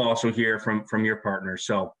anything you also hear from your partners.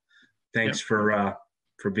 So thanks for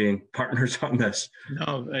being partners on this.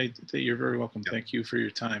 No, you're very welcome. Thank you for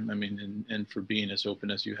your time. I mean, and for being as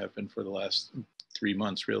open as you have been for the last 3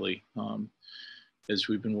 months, really, as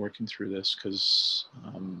we've been working through this, because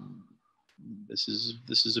this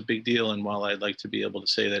is a big deal. And while I'd like to be able to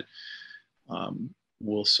say that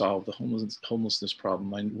we'll solve the homelessness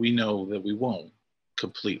problem, we know that we won't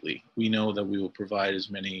completely. We know that we will provide as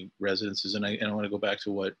many residences. And I want to go back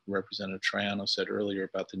to what Representative Triano said earlier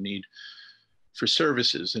about the need for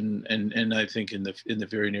services. And I think in the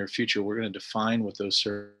very near future, we're going to define what those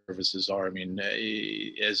services are. I mean,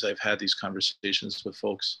 as I've had these conversations with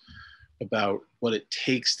folks about what it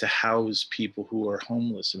takes to house people who are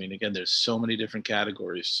homeless. I mean, again, there's so many different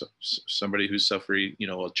categories. So, somebody who's suffering,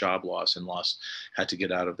 a job loss and had to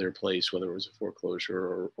get out of their place, whether it was a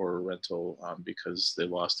foreclosure or a rental because they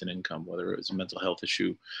lost an income, whether it was a mental health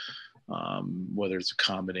issue, whether it's a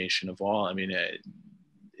combination of all. I mean,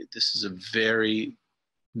 this is a very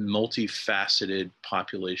multifaceted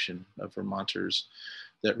population of Vermonters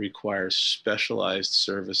that requires specialized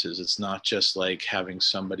services. It's not just like having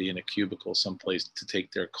somebody in a cubicle someplace to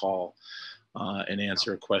take their call and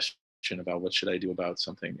answer a question about what should I do about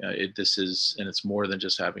something. And it's more than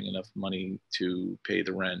just having enough money to pay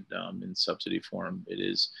the rent in subsidy form.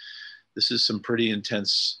 These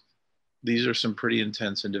are some pretty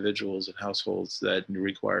intense individuals and households that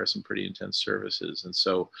require some pretty intense services. And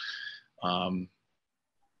so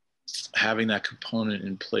having that component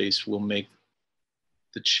in place will make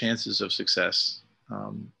the chances of success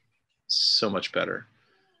so much better.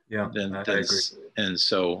 Yeah, I agree. And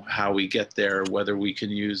so how we get there, whether we can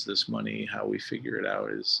use this money, how we figure it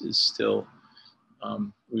out is still,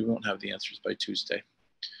 we won't have the answers by Tuesday.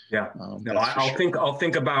 Yeah, I'll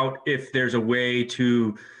think about if there's a way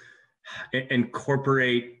to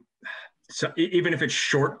incorporate, even if it's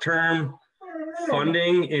short-term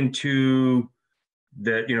funding into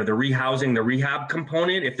the rehousing, the rehab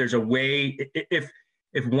component. If there's a way,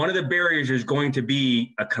 if one of the barriers is going to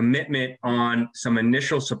be a commitment on some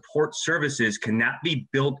initial support services, can that be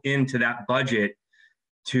built into that budget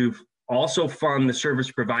to also fund the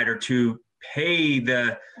service provider to pay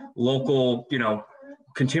the local,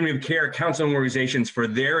 continuum of care counseling organizations for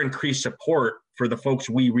their increased support for the folks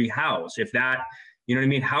we rehouse? If that, you know what I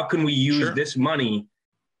mean? How can we use this money,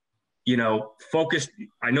 focused?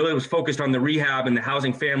 I know it was focused on the rehab and the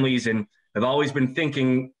housing families, and I've always been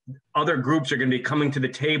thinking other groups are going to be coming to the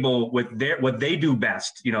table with what they do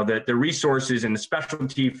best, the resources and the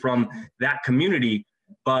specialty from that community.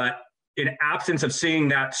 But in absence of seeing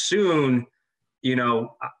that soon,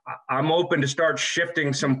 I'm open to start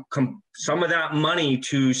shifting some of that money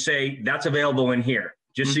to say that's available in here.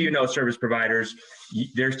 Just so you know, service providers,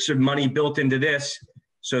 there's some money built into this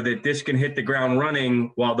so that this can hit the ground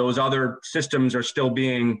running while those other systems are still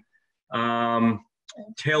being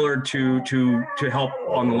tailored to help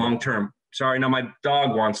on the long term. Sorry, now my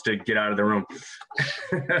dog wants to get out of the room.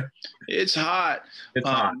 It's hot. It's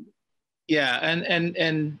hot. Yeah,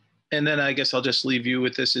 and then I guess I'll just leave you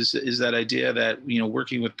with this: is that idea that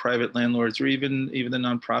working with private landlords or even the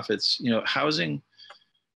nonprofits, housing.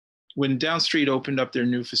 When Down Street opened up their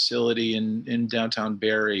new facility in downtown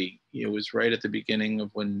Barrie, it was right at the beginning of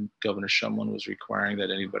when Governor Shumlin was requiring that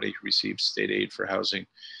anybody who receives state aid for housing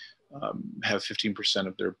have 15%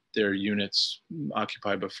 of their units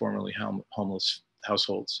occupied by formerly homeless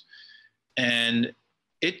households. And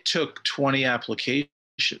it took 20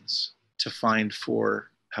 applications to find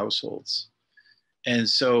 4 households. And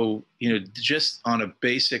so, just on a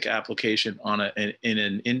basic application in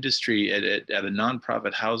an industry at a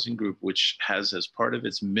nonprofit housing group, which has as part of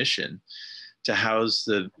its mission to house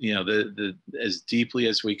the as deeply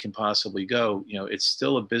as we can possibly go, it's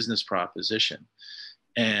still a business proposition.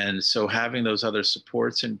 And so having those other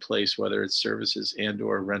supports in place, whether it's services and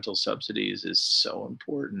or rental subsidies, is so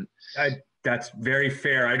important. That's very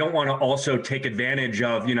fair. I don't want to also take advantage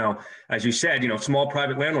of, as you said, small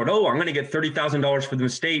private landlord. Oh, I'm going to get $30,000 from the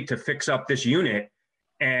state to fix up this unit,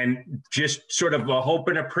 and just sort of a hope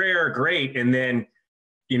and a prayer. Great. And then,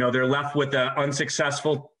 they're left with an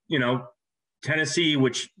unsuccessful, Tennessee,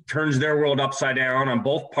 which turns their world upside down on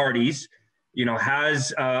both parties,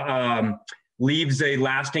 leaves a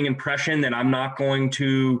lasting impression that I'm not going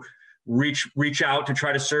to reach out to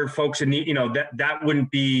try to serve folks in need. That wouldn't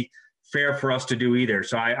be fair for us to do either.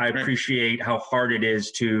 So I appreciate how hard it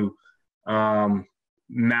is to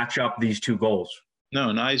match up these two goals. No,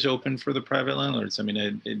 and eyes open for the private landlords. I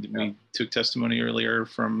mean, we took testimony earlier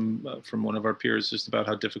from one of our peers just about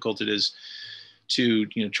how difficult it is to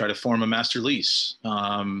try to form a master lease.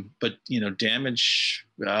 But damage,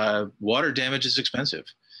 water damage is expensive,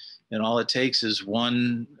 and all it takes is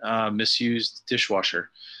one misused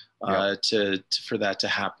dishwasher for that to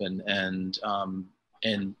happen, and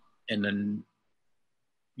then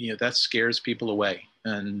that scares people away.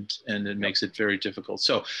 And it makes it very difficult.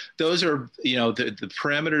 So those are, the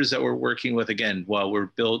parameters that we're working with. Again, while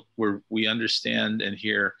we understand and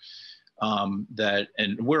hear that,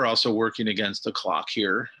 and we're also working against the clock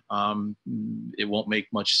here. It won't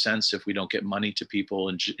make much sense if we don't get money to people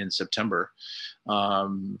in September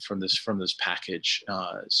from this package.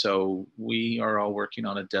 So we are all working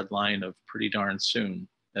on a deadline of pretty darn soon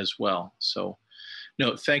as well. So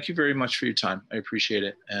no, thank you very much for your time. I appreciate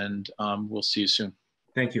it. And we'll see you soon.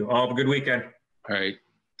 Thank you. All have a good weekend. All right.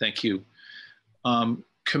 Thank you.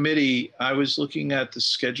 Committee, I was looking at the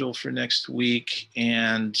schedule for next week.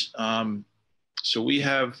 And so we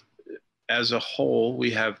have, as a whole,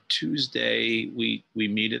 we have Tuesday, we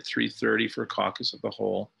meet at 3:30 for caucus of the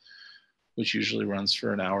whole, which usually runs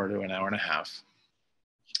for an hour to an hour and a half.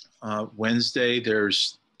 Wednesday,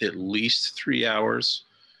 there's at least 3 hours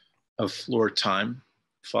of floor time,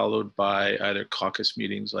 followed by either caucus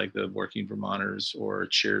meetings like the Working Vermonters or a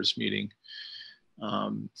chairs meeting.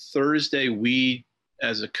 Thursday, we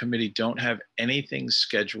as a committee don't have anything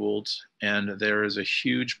scheduled, and there is a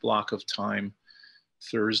huge block of time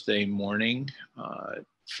Thursday morning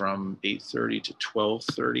from 8:30 to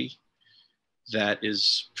 12:30. That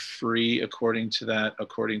is free according to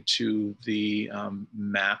the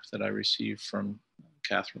map that I received from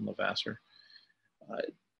Catherine Lavasser.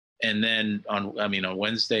 And then on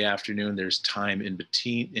Wednesday afternoon, there's time in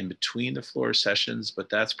between the floor sessions, but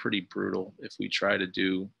that's pretty brutal if we try to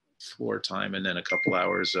do floor time and then a couple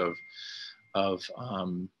hours of that.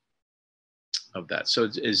 So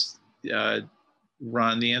is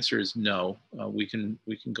Ron? The answer is no. We can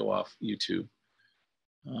go off YouTube.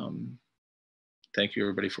 Thank you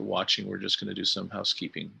everybody for watching. We're just going to do some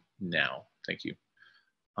housekeeping now. Thank you.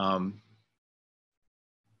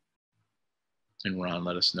 And Ron,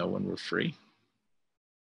 let us know when we're free.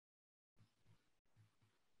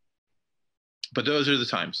 But those are the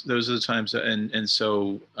times. And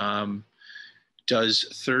so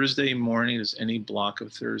does Thursday morning, does any block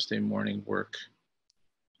of Thursday morning work?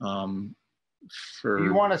 Do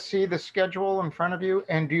you want to see the schedule in front of you,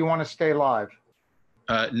 and do you want to stay live?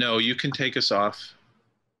 No, you can take us off.